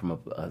really come from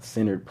a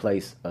centered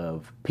place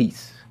of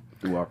peace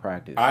through our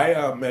practice.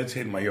 I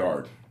meditate in my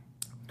yard.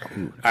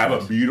 Ooh, I have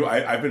a beautiful.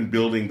 I've been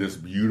building this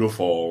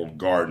beautiful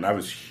garden. I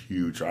was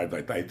huge. I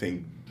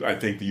think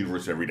the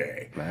universe every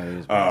day.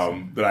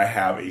 That I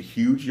have a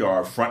huge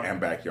yard, front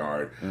and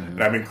backyard,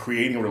 that I've been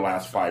creating over the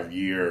last 5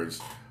 years.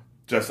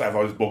 I've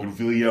always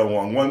bougainvillea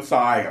along one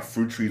side, I got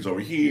fruit trees over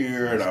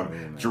here,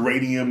 and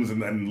geraniums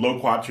and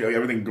loquat tree,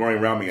 everything growing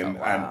around me,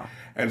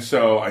 and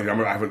so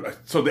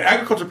so the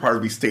agriculture part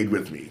of me stayed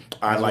with me.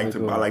 I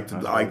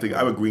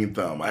have a green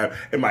thumb.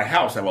 In my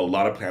house, I have a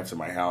lot of plants in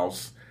my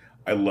house.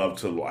 I like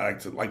to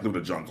live in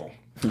the jungle.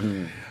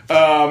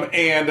 I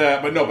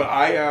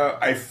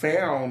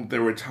found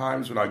there were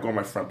times when I go on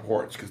my front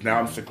porch because now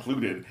I'm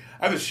secluded.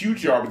 I have this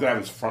huge yard, but then I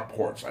have this front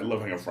porch. I love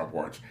having a front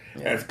porch,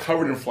 and it's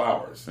covered in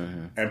flowers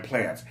and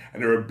plants,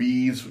 and there are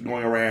bees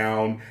going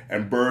around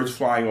and birds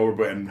flying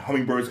over, and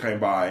hummingbirds coming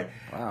by.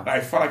 Wow. And I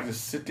felt like I could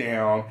just sit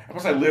down. And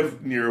plus, I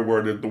live near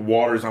where the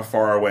water is not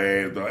far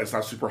away. It's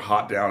not super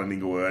hot down in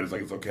Inglewood. It's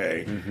like it's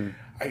okay.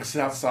 I can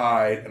sit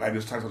outside, and I'll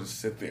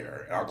just sit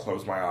there, and I'll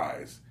close my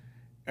eyes.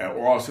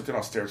 Or I'll sit there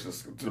and I'll stare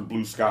to the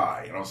blue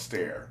sky and I'll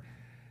stare.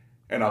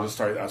 And I'll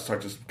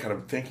start just kind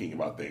of thinking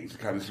about things,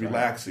 kind of just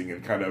relaxing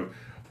and kind of,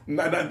 and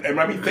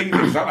I mean thinking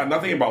things,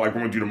 nothing about like what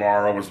I'm going to do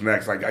tomorrow, what's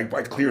next. Like I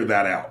cleared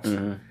that out.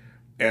 And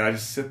I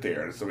just sit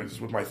there and so it's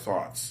just with my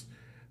thoughts.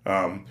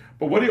 But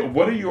what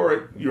are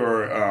your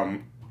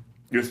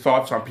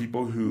thoughts on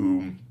people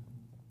who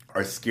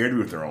are scared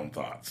with their own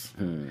thoughts?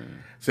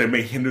 So it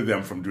may hinder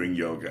them from doing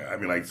yoga. I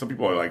mean, like some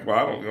people are like,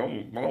 well, I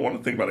don't want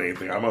to think about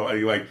anything. I'm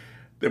like,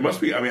 there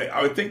must be. I mean,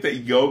 I would think that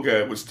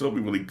yoga would still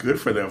be really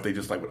good for them if they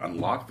just would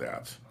unlock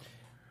that.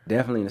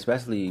 Definitely, and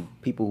especially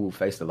people who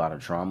faced a lot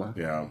of trauma.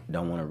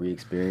 Don't want to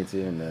re-experience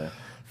it and the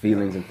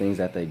feelings and things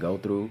that they go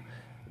through.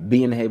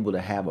 Being able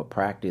to have a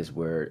practice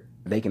where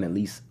they can at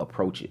least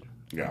approach it.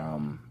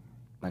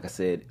 Like I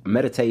said,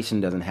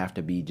 meditation doesn't have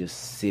to be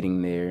just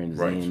sitting there and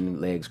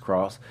zen, legs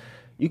crossed.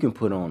 You can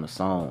put on a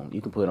song. You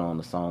can put on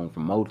a song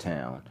from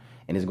Motown.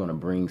 And it's going to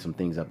bring some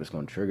things up. It's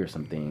going to trigger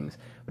some things.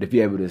 But if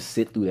you're able to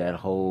sit through that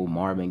whole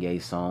Marvin Gaye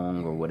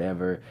song or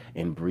whatever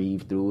and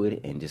breathe through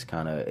it and just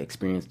kind of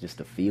experience just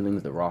the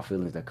feelings, the raw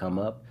feelings that come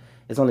up,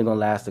 it's only going to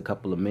last a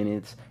couple of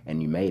minutes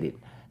and you made it.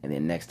 And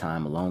then next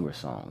time a longer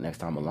song,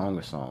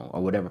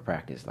 or whatever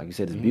practice. Like you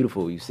said, it's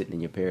beautiful. You're sitting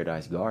in your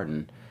paradise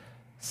garden,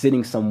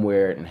 sitting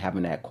somewhere and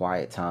having that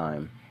quiet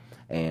time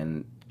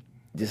and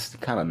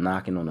just kind of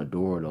knocking on the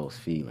door of those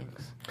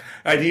feelings.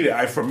 I need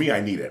it. For me,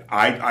 I need it.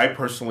 I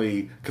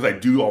personally, because I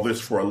do all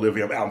this for a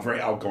living, I'm a very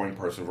outgoing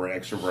person, very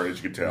extroverted,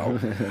 as you can tell.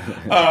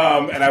 And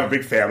I have a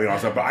big family and all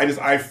that stuff. But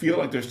I feel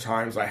like there's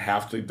times I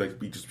have to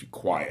be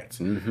quiet.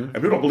 And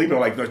people don't believe me.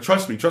 I'm like, no,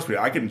 trust me.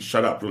 I can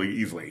shut up really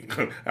easily.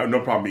 I have no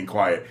problem being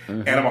quiet.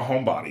 And I'm a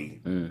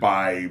homebody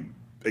by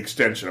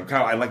extension.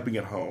 I like being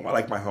at home. I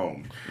like my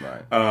home.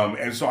 Right.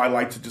 And so I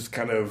like to just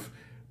kind of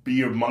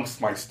be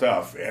amongst my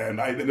stuff. And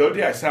the other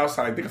day I sat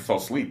outside, I think I fell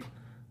asleep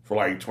for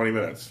like 20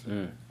 minutes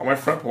on my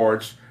front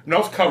porch. And I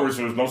was covered, so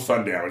there was no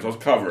sun damage. I was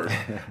covered.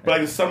 But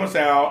like the sun was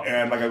out,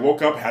 and like I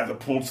woke up, had to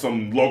pull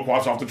some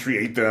loquats off the tree,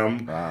 ate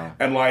them. Wow.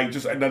 And like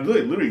and I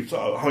literally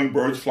saw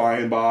hummingbirds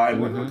flying by.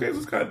 And like, okay, this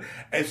is good.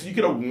 And so you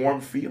get a warm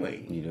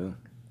feeling. You do.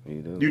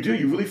 You do. You do.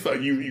 You really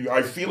feel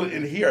I feel it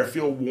in here. I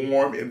feel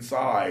warm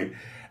inside.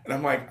 And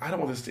I'm like, I don't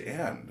want this to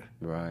end.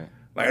 Right.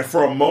 Like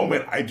for a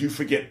moment, I do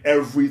forget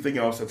everything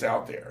else that's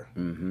out there.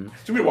 Mm-hmm. It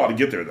took me a while to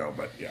get there, though.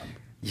 But yeah.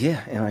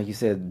 Yeah, and like you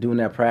said, doing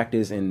that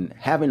practice and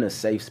having a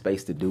safe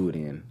space to do it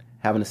in.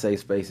 Having a safe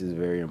space is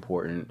very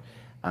important.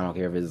 I don't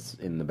care if it's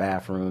in the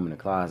bathroom, in the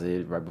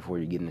closet, right before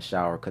you get in the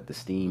shower, cut the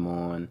steam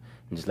on,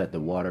 and just let the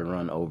water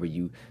run over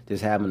you.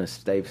 Just having a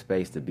safe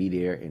space to be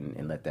there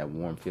and let that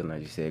warm feeling,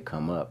 as you said,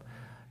 come up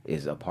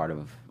is a part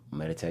of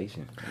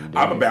meditation.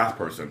 I'm a bath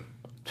person.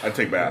 I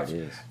take baths.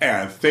 It is.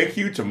 And thank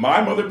you to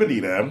my mother,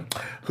 Benita,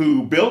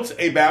 who built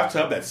a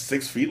bathtub that's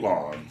 6 feet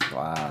long.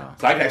 Wow.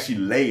 So I can actually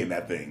lay in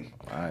that thing.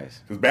 Nice.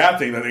 Because bath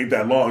thing that ain't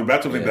that long.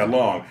 Bathtub ain't that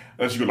long.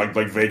 Unless you go like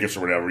Vegas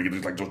or whatever. You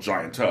get like those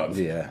giant tubs.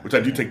 Yeah. Which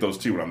I do take those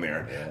too when I'm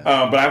there.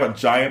 Yeah. But I have a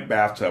giant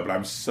bathtub, and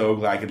I'm so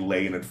glad I can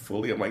lay in it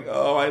fully. I'm like,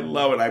 oh, I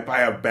love it. I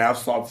have bath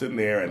salts in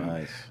there.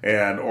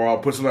 Or I'll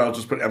put I'll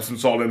just put Epsom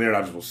salt in there, and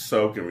I just will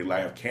soak and relax.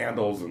 I have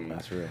candles. And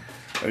That's real.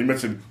 And you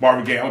mentioned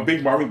Marvin Gaye. I'm a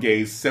big Marvin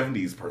Gaye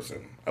 70s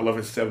person. I love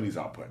his 70s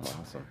outputs.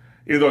 Awesome.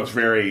 Even though it's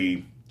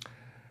very,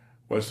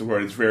 what's the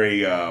word? It's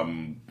very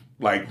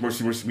like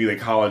Mercy Me, the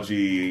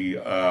Ecology,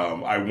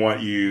 I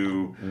Want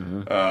You,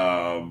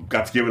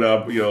 Got to Give It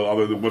Up.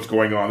 Other than what's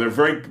going on, they're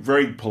very,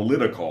 very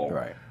political.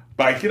 Right.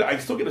 But I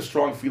still get a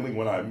strong feeling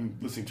when I'm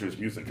listening to his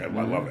music. I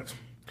love it.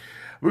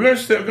 We're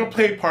gonna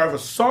play part of a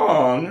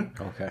song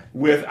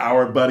with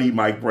our buddy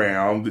Mike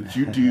Brown that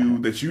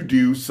you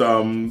do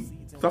some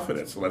stuff in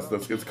it. So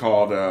it's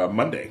called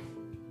Monday.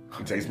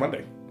 Today's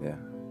Monday. Yeah.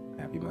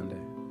 Happy Monday.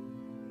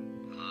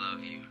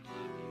 Love you.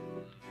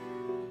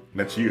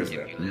 That's you, isn't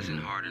If it? you listen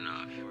hard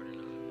enough,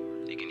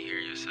 you can hear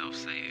yourself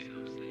say it.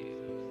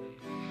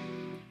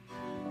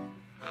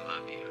 I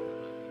love you.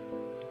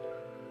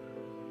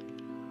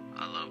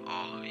 I love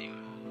all of you.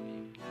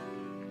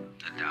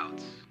 The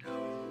doubts,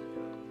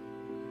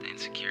 the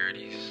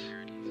insecurities,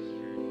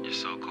 your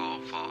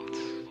so-called faults.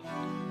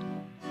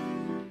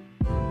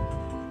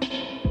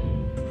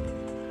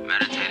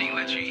 Meditating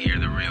lets you hear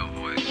the real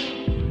voice.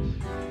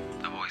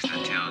 The voice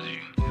that tells you,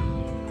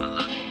 I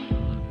love you.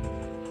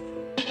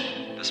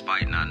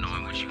 Despite not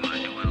knowing what you want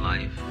to do in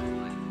life.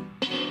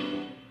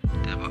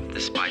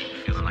 Despite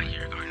feeling like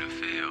you're going to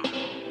fail.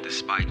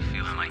 Despite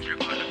feeling like you're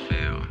going to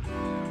fail.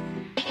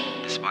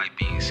 Despite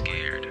being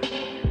scared.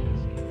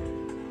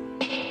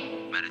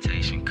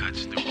 Meditation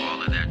cuts through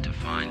all of that to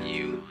find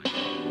you.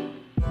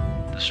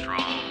 The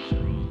strong.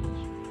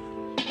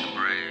 The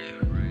brave.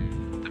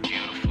 The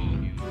beautiful.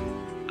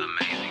 The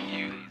amazing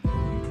you.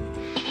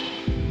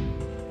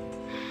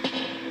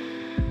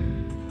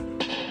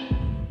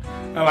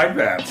 I like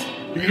that.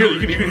 You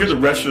can hear the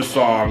rest of the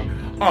song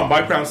on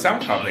Mike Brown's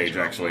SoundCloud page.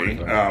 Actually,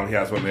 he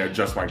has one there,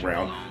 just Mike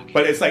Brown.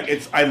 But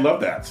I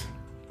love that.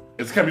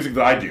 It's the kind of music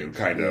that I do,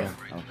 kind of.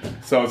 Yeah. Okay.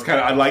 So it's kind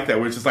of I like that.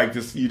 Where it's just like I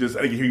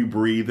can hear you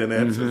breathe in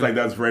it. It's like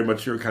that's very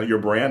much your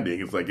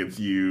branding. It's like it's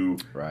you.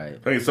 Right.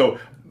 Okay, so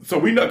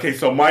we know. Okay,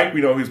 so Mike,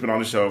 we know he's been on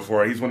the show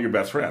for. He's one of your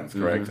best friends,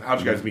 correct? How'd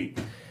you guys meet?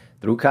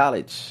 Through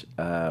college.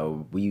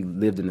 We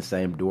lived in the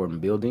same dorm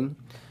building.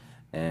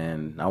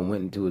 And I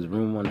went into his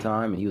room one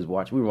time, and he was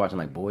watching. We were watching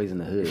like Boys in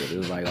the Hood. It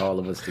was like all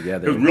of us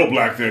together. It was real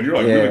black then. You're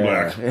like really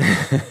black.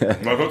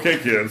 I'm like, okay,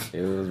 kids.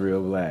 It was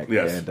real black.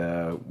 Yes.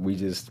 And we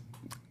just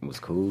was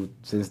cool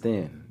since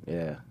then.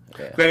 Yeah.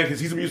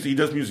 Because he's a musician. He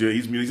does music.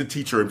 He's a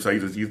teacher himself.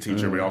 He's a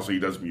teacher, but also he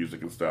does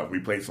music and stuff. We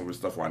played some of his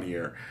stuff on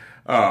here.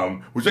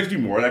 Would you like to do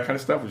more of that kind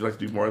of stuff? Would you like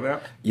to do more of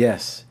that?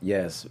 Yes.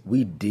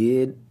 We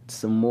did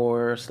some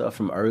more stuff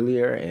from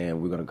earlier,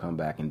 and we're going to come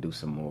back and do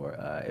some more.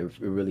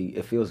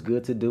 It feels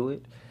good to do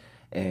it,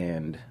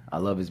 and I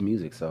love his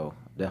music, so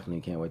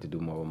definitely can't wait to do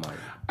more with Mike.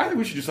 I think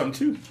we should do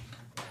something too.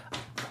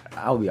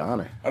 I would be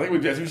honored. I think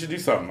we should do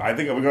something. I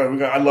think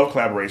I love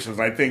collaborations.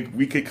 I think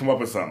we could come up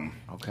with something.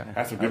 Okay.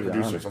 That's some good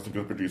producers. That's some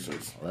good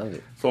producers. Love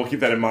it. So we'll keep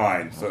that in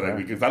mind. So that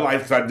because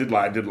I did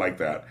like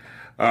that.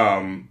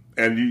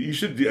 And you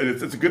should.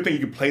 It's a good thing you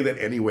can play that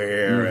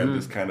anywhere, and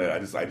just kind of.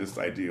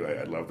 I do.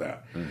 I love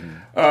that.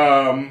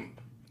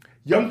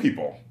 Young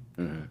people,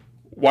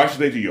 why should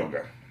they do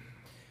yoga?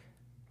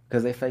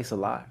 Because they face a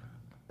lot.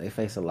 They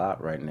face a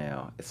lot right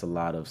now. It's a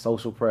lot of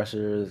social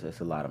pressures. It's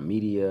a lot of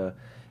media.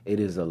 It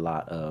is a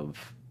lot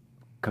of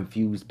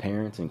confused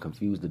parents and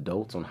confused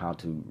adults on how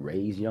to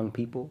raise young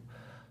people.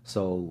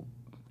 So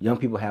young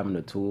people having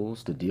the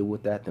tools to deal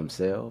with that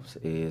themselves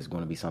is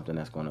going to be something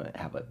that's going to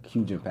have a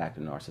huge impact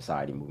in our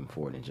society moving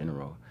forward in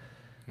general.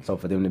 So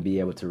for them to be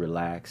able to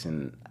relax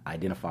and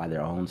identify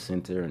their own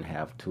center and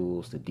have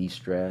tools to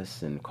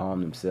de-stress and calm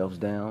themselves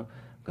down,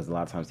 because a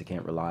lot of times they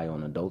can't rely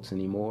on adults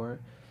anymore,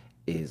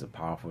 is a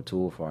powerful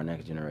tool for our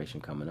next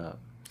generation coming up.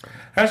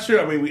 That's true.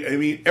 I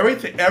mean,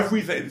 everything.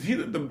 See,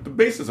 the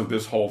basis of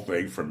this whole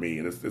thing for me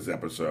in this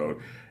episode,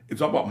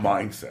 it's all about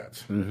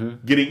mindset.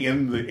 Getting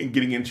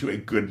into a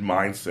good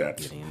mindset.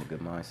 Getting in a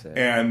good mindset.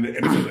 And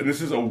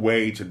this is a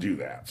way to do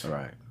that.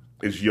 Right.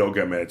 It's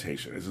yoga and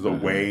meditation. This is a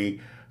way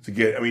to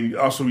get. I mean,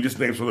 also we just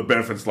named some of the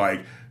benefits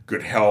like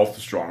good health,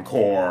 strong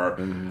core.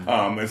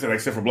 And so,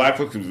 except for black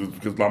folks,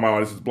 because my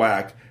audience is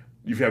black.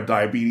 If you have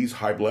diabetes,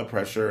 high blood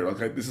pressure,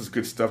 like this is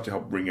good stuff to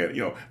help bring it.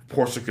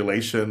 Poor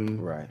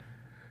circulation. Right.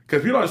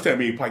 Because people don't understand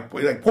me,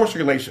 like poor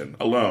circulation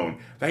alone,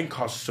 that can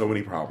cause so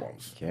many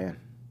problems. Can.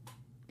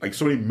 Like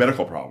so many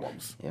medical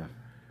problems. Yeah.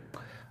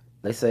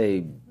 They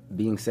say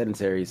being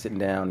sedentary, sitting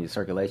down, your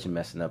circulation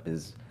messing up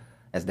is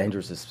as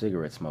dangerous as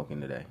cigarette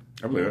smoking today.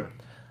 I believe it.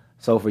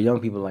 So for young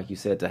people, like you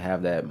said, to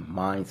have that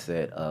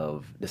mindset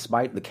of,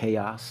 despite the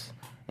chaos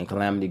and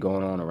calamity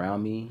going on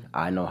around me,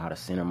 I know how to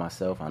center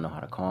myself, I know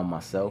how to calm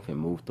myself and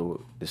move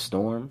through the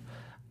storm,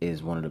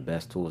 is one of the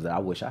best tools that I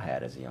wish I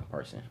had as a young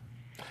person.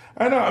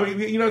 I know. I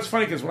mean, it's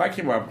funny because when I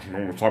came up, I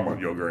wasn't talking about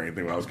yoga or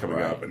anything when I was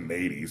coming up in the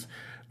 80s.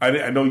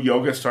 I know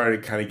yoga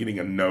started kind of getting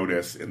a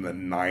notice in the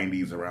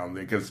 90s around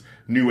there because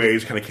New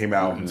Age kind of came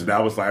out. And so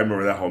that was, I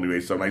remember that whole New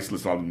Age stuff. I used to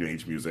listen to all the New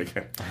Age music.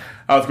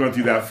 I was going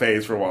through that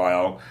phase for a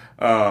while.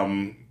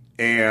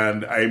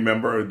 And I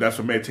remember that's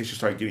when meditation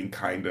started getting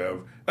kind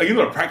of, like,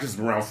 the practice has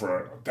been around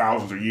for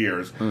thousands of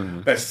years.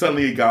 That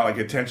suddenly it got, like,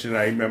 attention.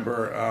 I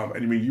remember, and I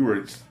mean, you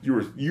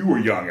were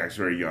young,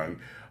 actually, very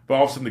young. But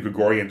all of a sudden, the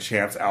Gregorian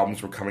chants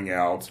albums were coming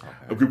out.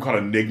 A group called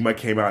Enigma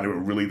came out, and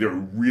they were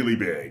really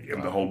big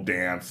in the whole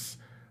dance.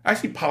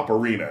 Actually, Pop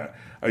Arena.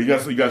 You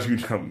guys who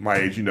know my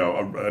age,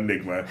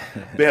 Enigma.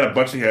 They had a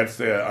bunch of hits.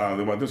 The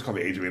one that was called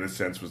The Age of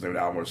Innocence was their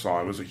album or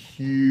song. It was a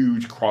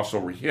huge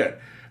crossover hit.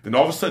 Then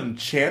all of a sudden,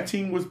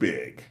 chanting was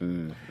big.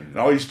 And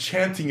all these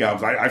chanting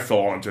albums, I fell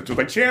onto it. So it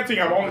was like chanting,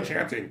 I'm all in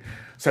chanting,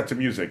 set to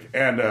music.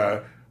 And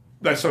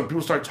so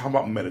people started talking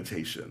about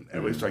meditation.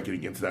 Everybody started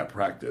getting into that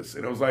practice.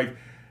 And it was like,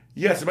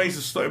 yes,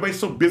 everybody's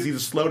so busy to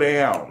slow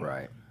down.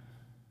 Right.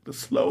 To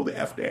slow the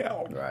F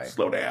down. Right.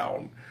 Slow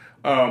down.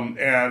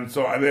 And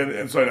so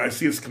I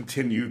see this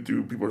continue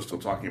through. People are still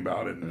talking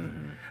about it.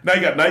 And now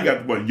you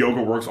got what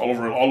yoga works all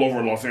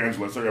over Los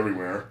Angeles. They're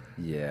everywhere.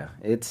 Yeah,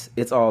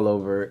 it's all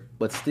over.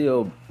 But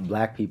still,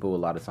 black people a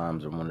lot of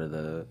times are one of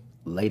the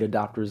late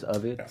adopters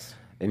of it. Yes.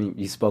 And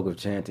you spoke of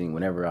chanting.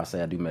 Whenever I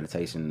say I do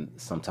meditation,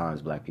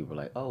 sometimes black people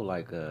are like, "Oh,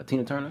 like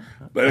Tina Turner."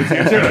 Tina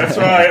Turner, that's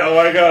right. Oh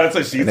my God,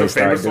 she's a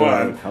famous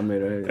one.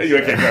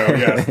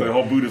 Yes, the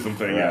whole Buddhism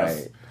thing. Right.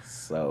 Yes.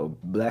 So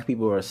black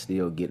people are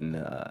still getting,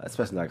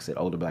 especially like I said,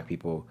 older black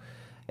people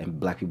and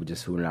black people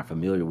just who are not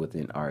familiar with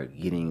it are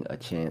getting a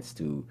chance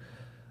to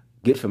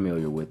get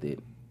familiar with it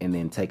and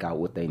then take out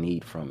what they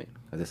need from it.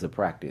 Because it's a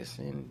practice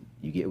and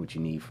you get what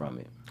you need from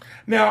it.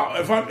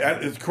 Now,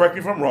 correct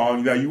me if I'm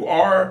wrong. Now you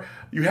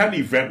had an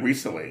event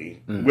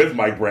recently with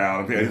Mike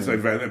Brown and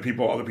other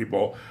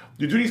people.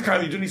 You do these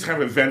kind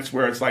of events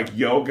where it's like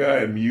yoga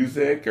and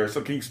music, or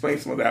so. Can you explain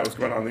some of that? What's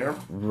going on there?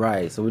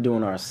 Right. So we're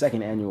doing our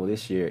second annual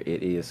this year.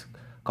 It is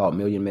called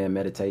Million Man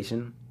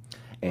Meditation,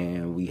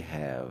 and we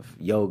have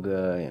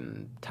yoga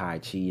and Tai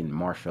Chi and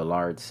martial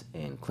arts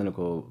and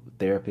clinical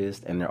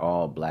therapists, and they're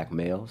all black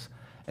males.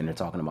 And they're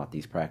talking about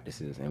these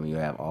practices. And we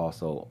have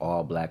also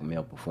all black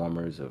male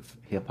performers of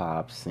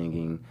hip-hop,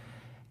 singing,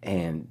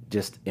 and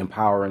just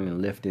empowering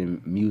and lifting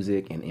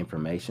music and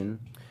information.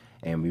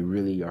 And we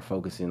really are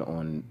focusing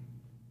on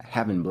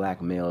having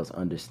black males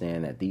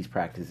understand that these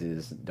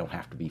practices don't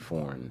have to be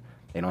foreign.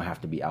 They don't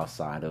have to be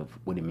outside of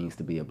what it means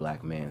to be a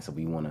black man. So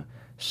we want to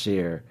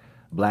share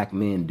black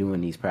men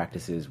doing these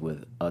practices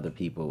with other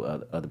people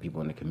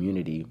in the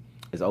community.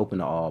 It's open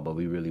to all, but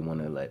we really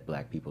want to let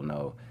black people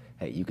know,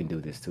 hey, you can do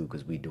this too,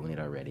 because we're doing it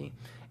already.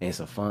 And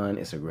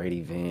it's a great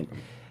event.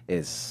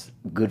 It's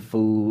good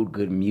food,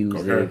 good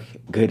music,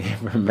 good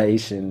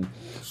information,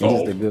 and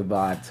just a good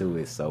vibe to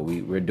it. So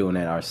we're doing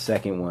that, our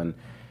second one,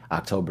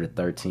 October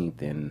the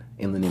 13th in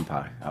Inland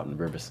Empire out in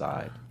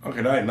Riverside.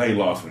 Okay, now you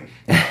lost me.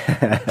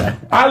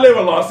 I live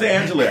in Los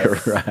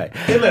Angeles. Right.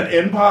 Inland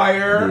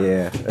Empire.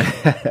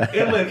 Yeah.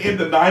 Inland in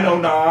the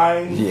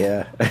 909.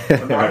 Yeah.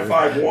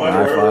 951.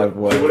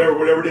 951.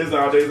 Whatever it is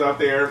nowadays out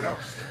there. No.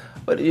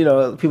 But,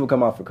 people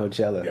come out for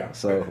Coachella. Yeah.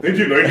 So They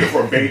do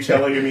for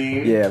Baychella, you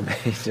mean? Yeah,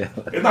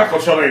 Baychella. It's not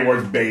Coachella anymore,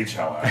 it's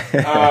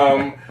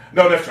Baychella.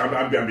 No,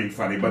 I'm being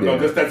funny, but no,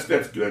 that's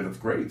good. That's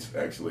great,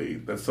 actually.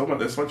 That's so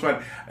much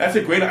fun. That's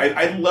a great.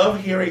 I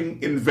love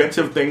hearing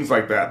inventive things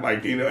like that.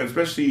 Like,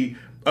 especially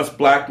us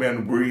black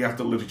men, we have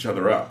to lift each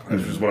other up.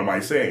 That's just one of my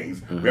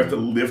sayings. We have to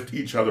lift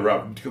each other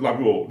up because a lot of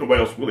people,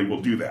 nobody else really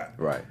will do that.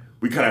 Right.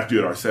 We kind of have to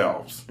do it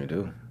ourselves. We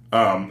do.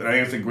 And I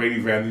think it's a great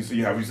event.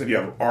 You said you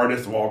have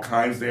artists of all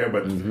kinds there,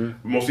 but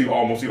mostly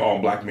all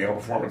black male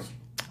performers.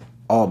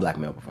 All black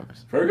male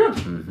performers. Very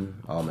good.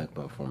 All black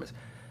male performers.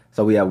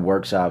 So we have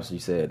workshops. You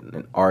said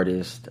an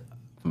artist,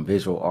 from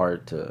visual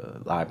art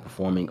to live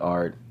performing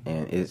art,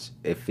 and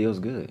it feels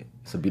good.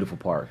 It's a beautiful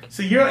park.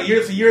 So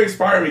you're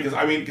inspiring me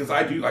because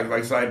I do like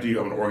I said,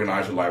 I'm an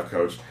organizer, life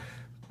coach.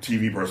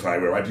 TV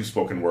personality, where I do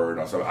spoken word.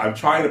 Also, I'm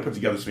trying to put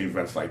together some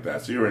events like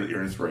that. So you're an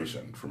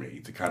inspiration for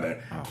me to kind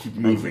of keep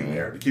moving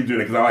there, to keep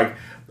doing it. Because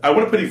I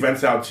want to put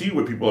events out too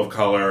with people of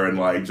color and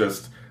like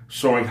just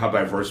showing how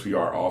diverse we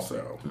are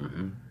also.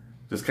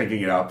 Just kind of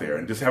getting it out there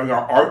and just having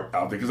our art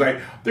out there.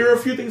 Because there are a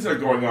few things that are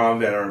going on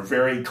that are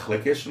very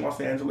cliquish in Los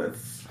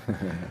Angeles.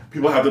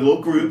 People have the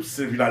little groups.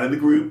 If you're not in the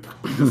group,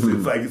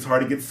 it's like it's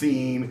hard to get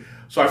seen.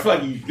 So I feel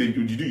like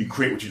you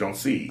create what you don't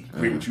see,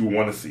 create what you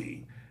want to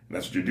see. And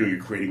that's what you're doing.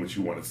 You're creating what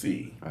you want to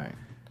see. Right.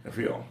 I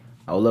feel.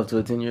 I would love to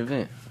attend your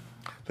event.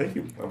 Thank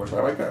you. I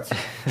like that.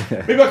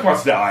 Maybe I'll come out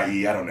to the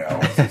IE. I don't know.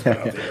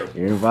 Out there.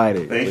 You're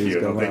invited. Thank Please you.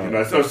 come Thank you.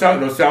 out.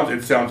 No,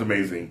 it sounds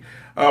amazing.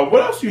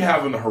 What else do you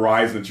have on the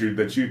horizon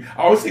that you?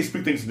 I always say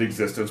speak things into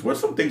existence. What are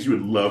some things you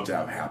would love to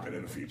have happen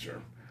in the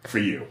future for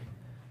you?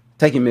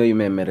 Taking Million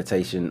Man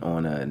Meditation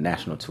on a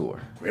national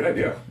tour. Great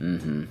idea.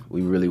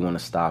 We really want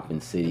to stop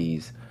in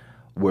cities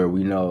where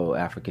we know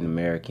African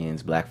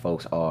Americans, Black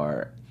folks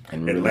are.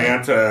 And really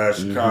Atlanta,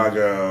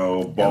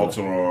 Chicago,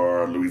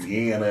 Baltimore,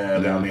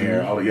 Louisiana, down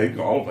there. All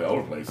over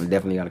the place. I'm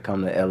definitely got to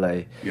come to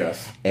LA.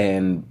 Yes.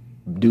 And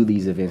do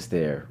these events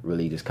there.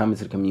 Really just come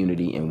into the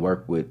community and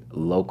work with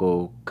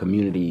local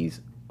communities,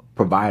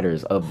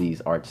 providers of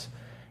these arts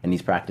and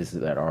these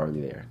practices that are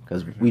already there.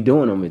 Because we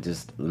doing them, it's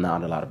just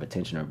not a lot of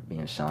attention are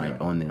being shined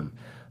on them.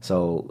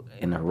 So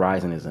in the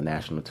horizon is a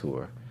national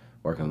tour,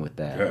 working with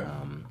that.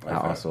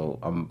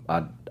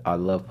 I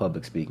love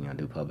public speaking. I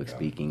do public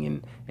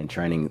speaking and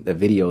training. The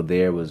video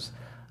there was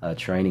a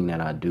training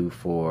that I do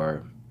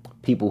for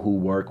people who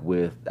work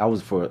with, I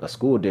was for a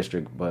school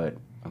district, but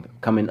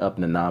coming up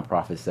in the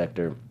nonprofit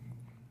sector,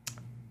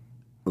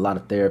 a lot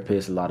of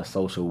therapists, a lot of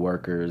social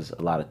workers,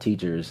 a lot of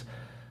teachers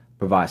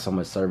provide so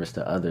much service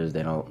to others,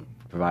 they don't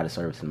provide a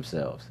service to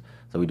themselves.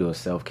 So we do a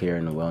self-care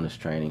and a wellness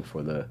training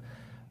for the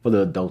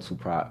adults who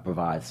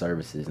provide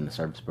services and the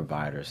service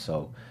providers.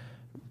 So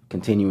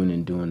continuing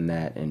and doing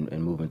that and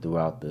moving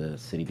throughout the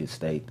city, the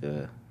state,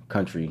 the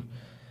country,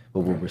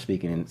 but we're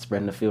speaking and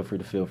spreading the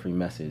feel free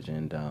message.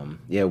 And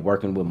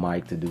working with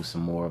Mike to do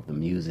some more of the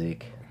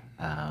music,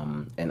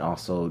 and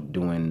also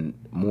doing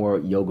more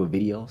yoga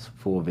videos,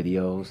 full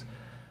videos.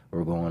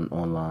 We're going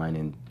online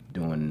and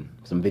doing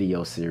some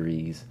video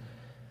series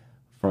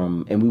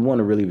and we want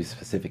to really be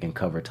specific and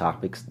cover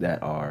topics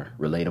that are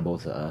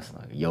relatable to us,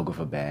 like yoga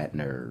for bad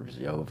nerves,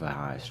 yoga for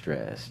high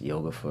stress,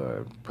 yoga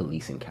for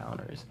police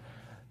encounters.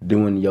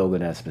 Doing yoga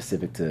that's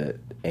specific to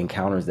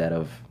encounters that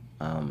have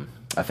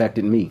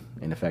affected me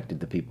and affected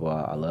the people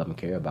I love and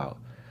care about.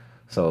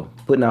 So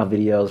putting out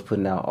videos,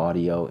 putting out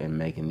audio, and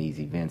making these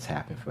events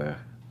happen for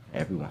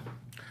everyone.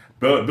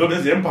 Build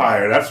his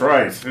empire. That's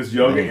right. His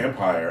yoga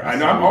empire. I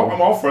know. I'm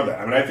all for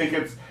that. I mean, I think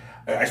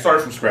I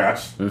started from scratch.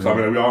 So I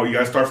mean, you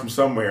guys start from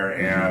somewhere,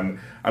 and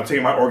I'm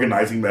taking my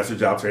organizing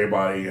message out to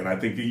everybody. And I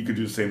think that you could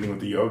do the same thing with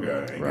the yoga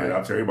and get it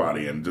out to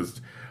everybody. And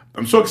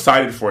I'm so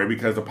excited for you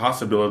because the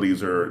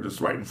possibilities are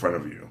just right in front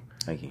of you.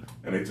 Thank you.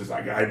 And it's just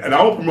and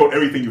I will promote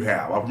everything you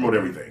have. I'll promote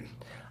everything.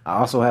 I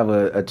also have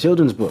a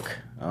children's book.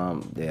 See,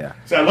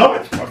 I love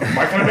it. Okay,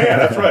 my kind of man.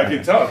 That's right.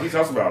 Please tell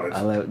us about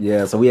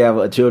it. So we have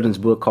a children's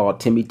book called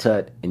Timmy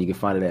Tut, and you can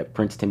find it at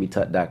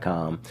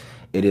PrinceTimmyTut.com.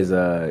 It is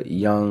a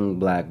young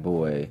black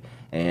boy,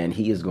 and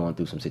he is going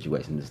through some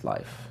situations in his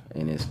life,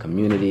 in his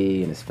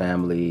community, in his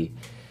family,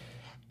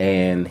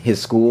 and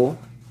his school.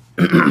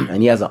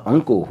 And he has an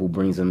uncle who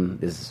brings him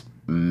this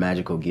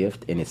magical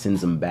gift, and it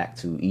sends him back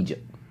to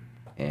Egypt.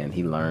 And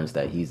he learns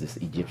that he's this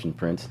Egyptian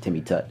prince,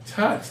 Timmy Tut.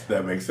 Tut,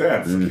 that makes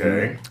sense.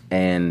 Okay.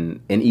 And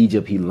in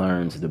Egypt, he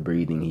learns the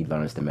breathing, he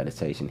learns the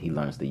meditation, he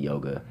learns the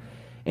yoga,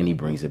 and he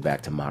brings it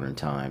back to modern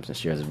times and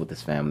shares it with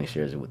his family,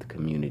 shares it with the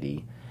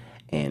community.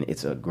 And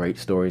it's a great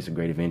story. It's a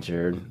great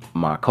adventure.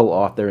 My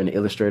co-author and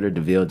illustrator,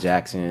 DeVille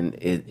Jackson,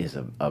 it is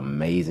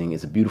amazing.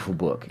 It's a beautiful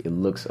book. It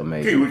looks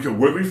amazing. Okay,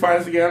 where do we find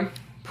this again?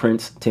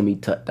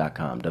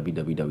 PrinceTimmyTut.com.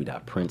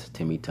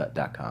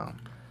 www.PrinceTimmyTut.com.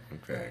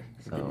 Okay,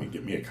 so,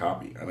 get me a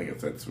copy. I think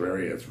it's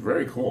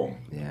very cool.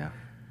 Yeah.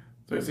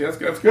 So see, that's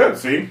good.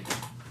 See,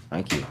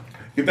 thank you.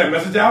 Get that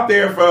message out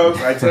there,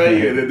 folks. I tell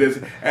you,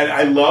 and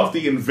I love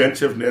the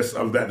inventiveness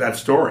of that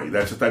story.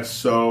 That's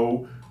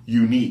so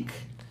unique.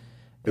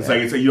 It's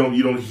like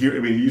you don't hear. I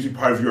mean, usually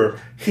part of your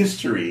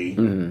history,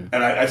 and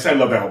I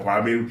love that whole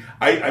part. I mean,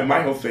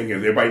 my whole thing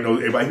is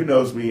everybody who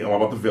knows me, I'm all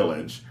about the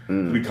village.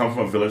 We come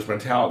from a village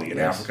mentality in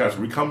Africa. That's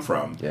where we come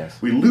from. Yes.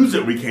 We lose it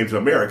when we came to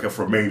America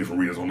for many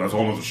different reasons. That's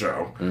almost a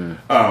show.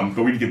 But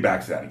we need to get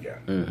back to that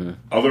again.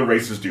 Other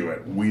races do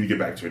it. We need to get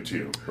back to it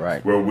too.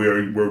 Right. Where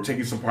we're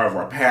taking some part of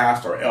our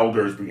past, our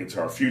elders, bringing it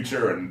to our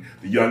future, and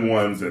the young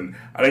ones. And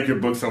I think your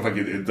book sounds like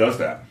it does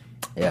that.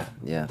 Yeah,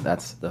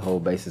 that's the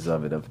whole basis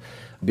of it, of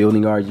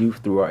building our youth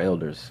through our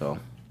elders. So,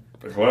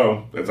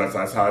 well,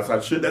 that's how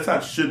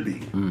it should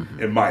be,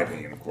 in my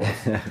opinion, of course.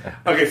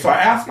 Okay, so I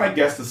ask my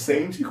guests the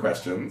same two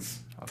questions.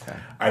 Okay.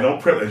 I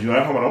don't prep, as you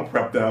know how I don't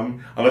prep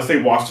them unless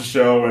they watch the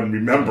show and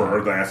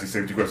remember that I ask the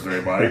same two questions to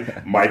everybody.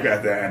 Mike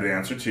had to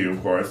answer too,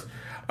 of course.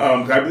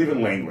 I believe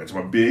in language. I'm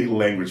a big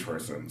language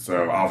person,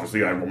 so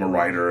obviously I'm a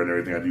writer and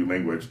everything. I do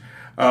language.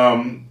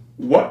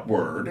 What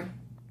word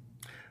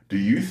do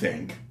you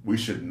think we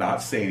should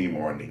not say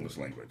anymore in the English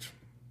language?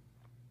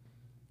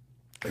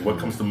 Like, what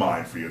comes to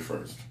mind for you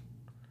first?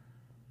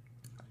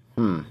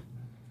 I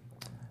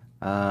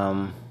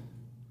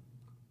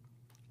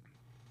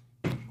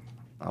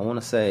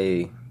want to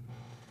say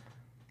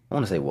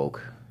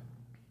woke.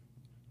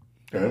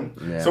 Okay.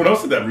 Yeah. Someone else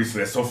said that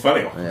recently. It's so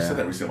funny. I said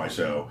that recently on my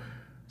show.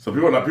 So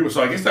people are not people.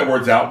 So I guess that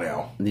word's out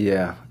now.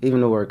 Yeah,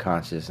 even the word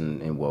conscious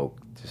and woke,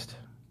 just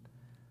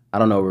I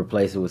don't know,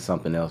 replace it with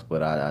something else.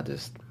 But I'm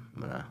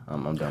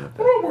done with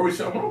that.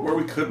 I wonder where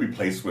we could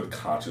replace with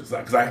conscious,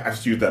 because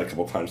I've used that a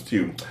couple times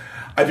too.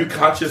 I do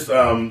conscious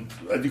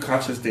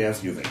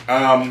dance music. But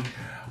I'm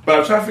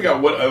trying to figure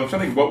out I'm trying to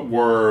think what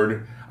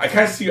word. I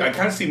kind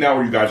of see now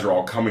where you guys are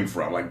all coming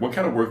from. Like, what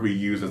kind of word we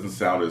use doesn't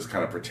sound as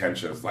kind of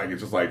pretentious. Like,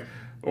 it's just like,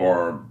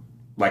 or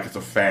like it's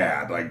a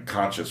fad, like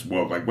conscious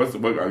woke. Like, I guess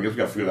we got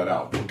to figure that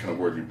out. What kind of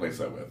word do you replace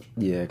that with?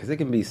 Yeah, because it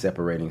can be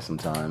separating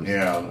sometimes.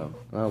 Yeah.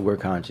 We're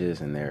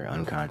conscious and they're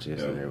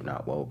unconscious and they're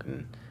not woke.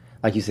 And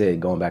like you said,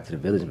 going back to the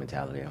village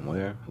mentality, and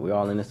we're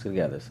all in this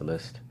together. So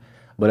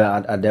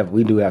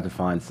we do have to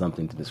find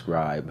something to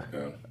describe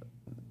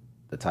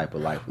the type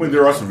of life. When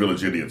there are some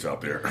village idiots out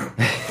there.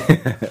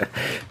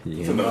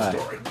 That's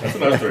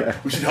another story.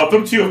 We should help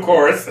them too, of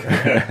course.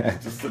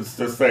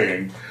 just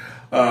saying.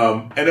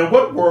 And then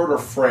what word or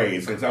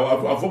phrase, I've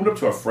opened up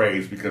to a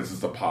phrase because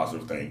it's a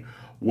positive thing.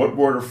 What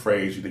word or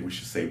phrase do you think we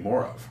should say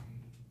more of?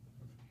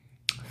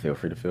 Feel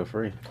free to feel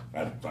free.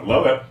 I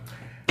love it.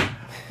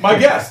 My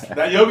guest,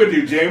 that yoga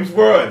dude, James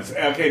Woods.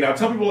 Okay, now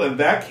tell people in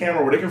that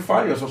camera where they can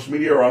find you on social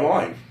media or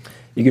online.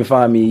 You can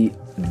find me,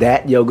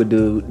 That Yoga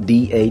Dude,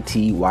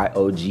 DATYOGADUD,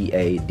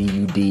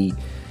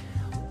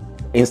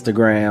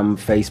 Instagram,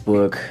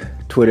 Facebook,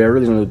 Twitter. I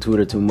really don't do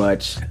Twitter too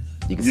much.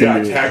 You can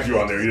I tagged you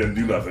on there. You didn't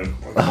do nothing.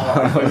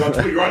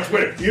 You're on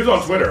Twitter. He was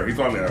on Twitter. He's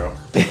on there.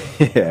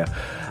 Yeah.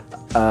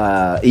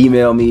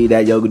 Email me,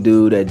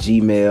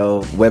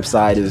 thatyogadude@gmail.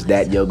 Website is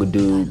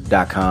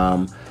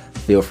thatyogadude.com.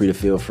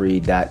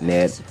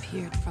 feelfree.net.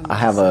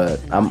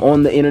 I'm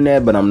on the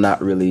internet, but I'm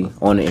not really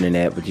on the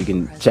internet. But you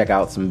can check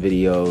out some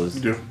videos.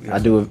 You do? Yes. I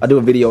do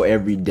a video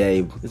every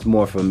day. It's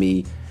more for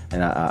me,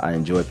 and I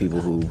enjoy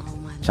people who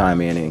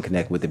chime in and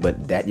connect with it.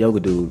 But That Yoga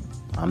Dude,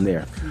 I'm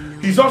there.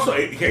 He's also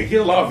he has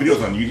a lot of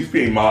videos on YouTube. He's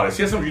being modest.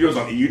 He has some videos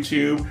on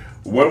YouTube.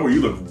 One where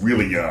you look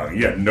really young.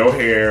 You had no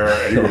hair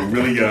and you were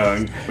really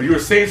young, but you were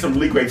saying some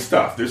really great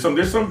stuff. There's some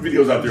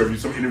videos out there of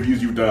some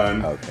interviews you've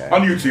done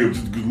on YouTube.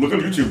 Just look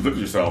on YouTube, look at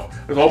yourself.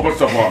 There's a whole bunch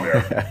of stuff on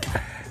there.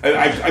 And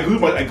I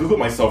googled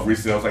myself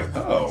recently. I was like,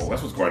 oh,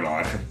 that's what's going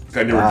on.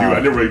 I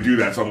never really do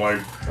that. So I'm like,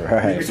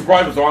 you'd be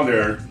surprised what's on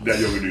there, That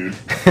Yoga Dude.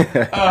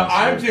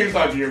 I'm James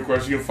Lott Jr. Of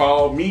course, you can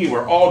follow me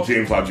where all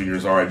James Lott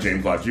Jr.'s are at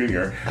James Lott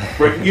Jr.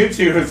 Breaking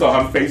Into is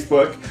on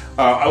Facebook.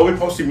 I will be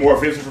posting more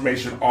of his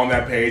information on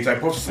that page. I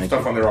posted some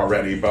stuff on there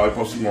already, but I'll be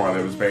posting more on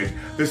this page.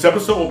 This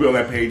episode will be on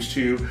that page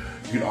too.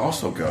 You can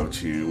also go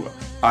to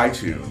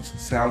iTunes,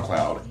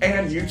 SoundCloud,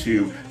 and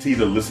YouTube to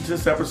either listen to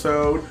this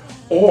episode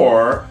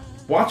or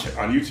watch it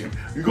on YouTube.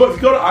 If you go to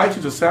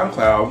iTunes or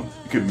SoundCloud,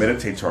 you can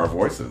meditate to our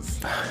voices.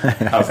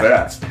 How's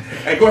that?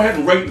 And go ahead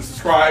and rate and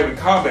subscribe and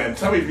comment.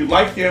 Tell me if you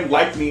like him,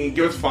 like me.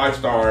 Give us 5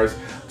 stars.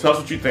 Tell us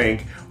what you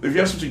think. If you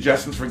have some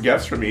suggestions for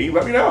guests for me,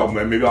 let me know.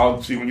 Maybe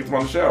I'll see when we get them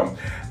on the show.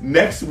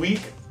 Next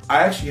week,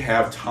 I actually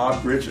have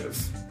Todd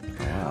Bridges.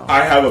 Wow.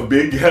 I have a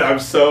big guest. I'm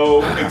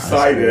so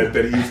excited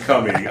that he's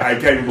coming. I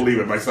can't even believe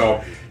it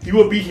myself. He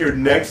will be here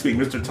next week.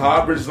 Mr.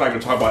 Todd Bridges and I are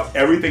going to talk about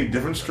everything,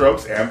 different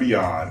strokes, and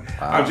beyond.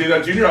 I'm James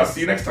Lott Jr. I'll see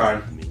you next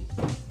time.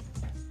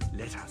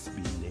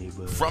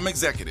 From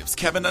executives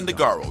Kevin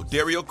Undergaro,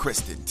 Dario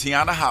Kristen,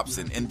 Tiana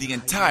Hobson, and the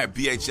entire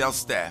BHL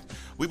staff,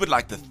 we would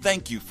like to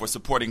thank you for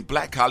supporting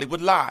Black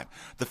Hollywood Live,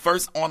 the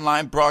first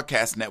online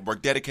broadcast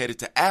network dedicated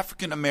to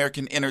African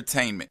American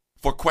entertainment.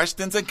 For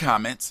questions and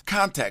comments,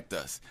 contact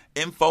us.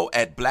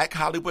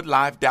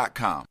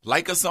 info@blackhollywoodlive.com.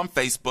 Like us on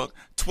Facebook,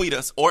 tweet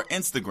us, or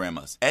Instagram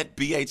us at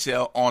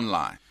BHL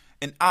Online.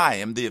 And I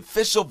am the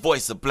official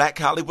voice of Black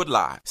Hollywood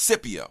Live,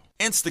 Scipio.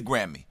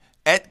 Instagram me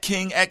at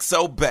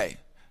KingXOBay.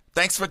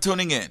 Thanks for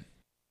tuning in.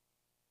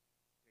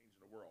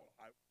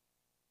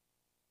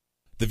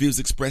 The views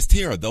expressed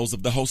here are those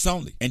of the host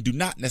only and do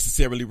not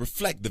necessarily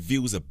reflect the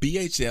views of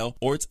BHL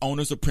or its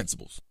owners or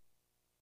principals.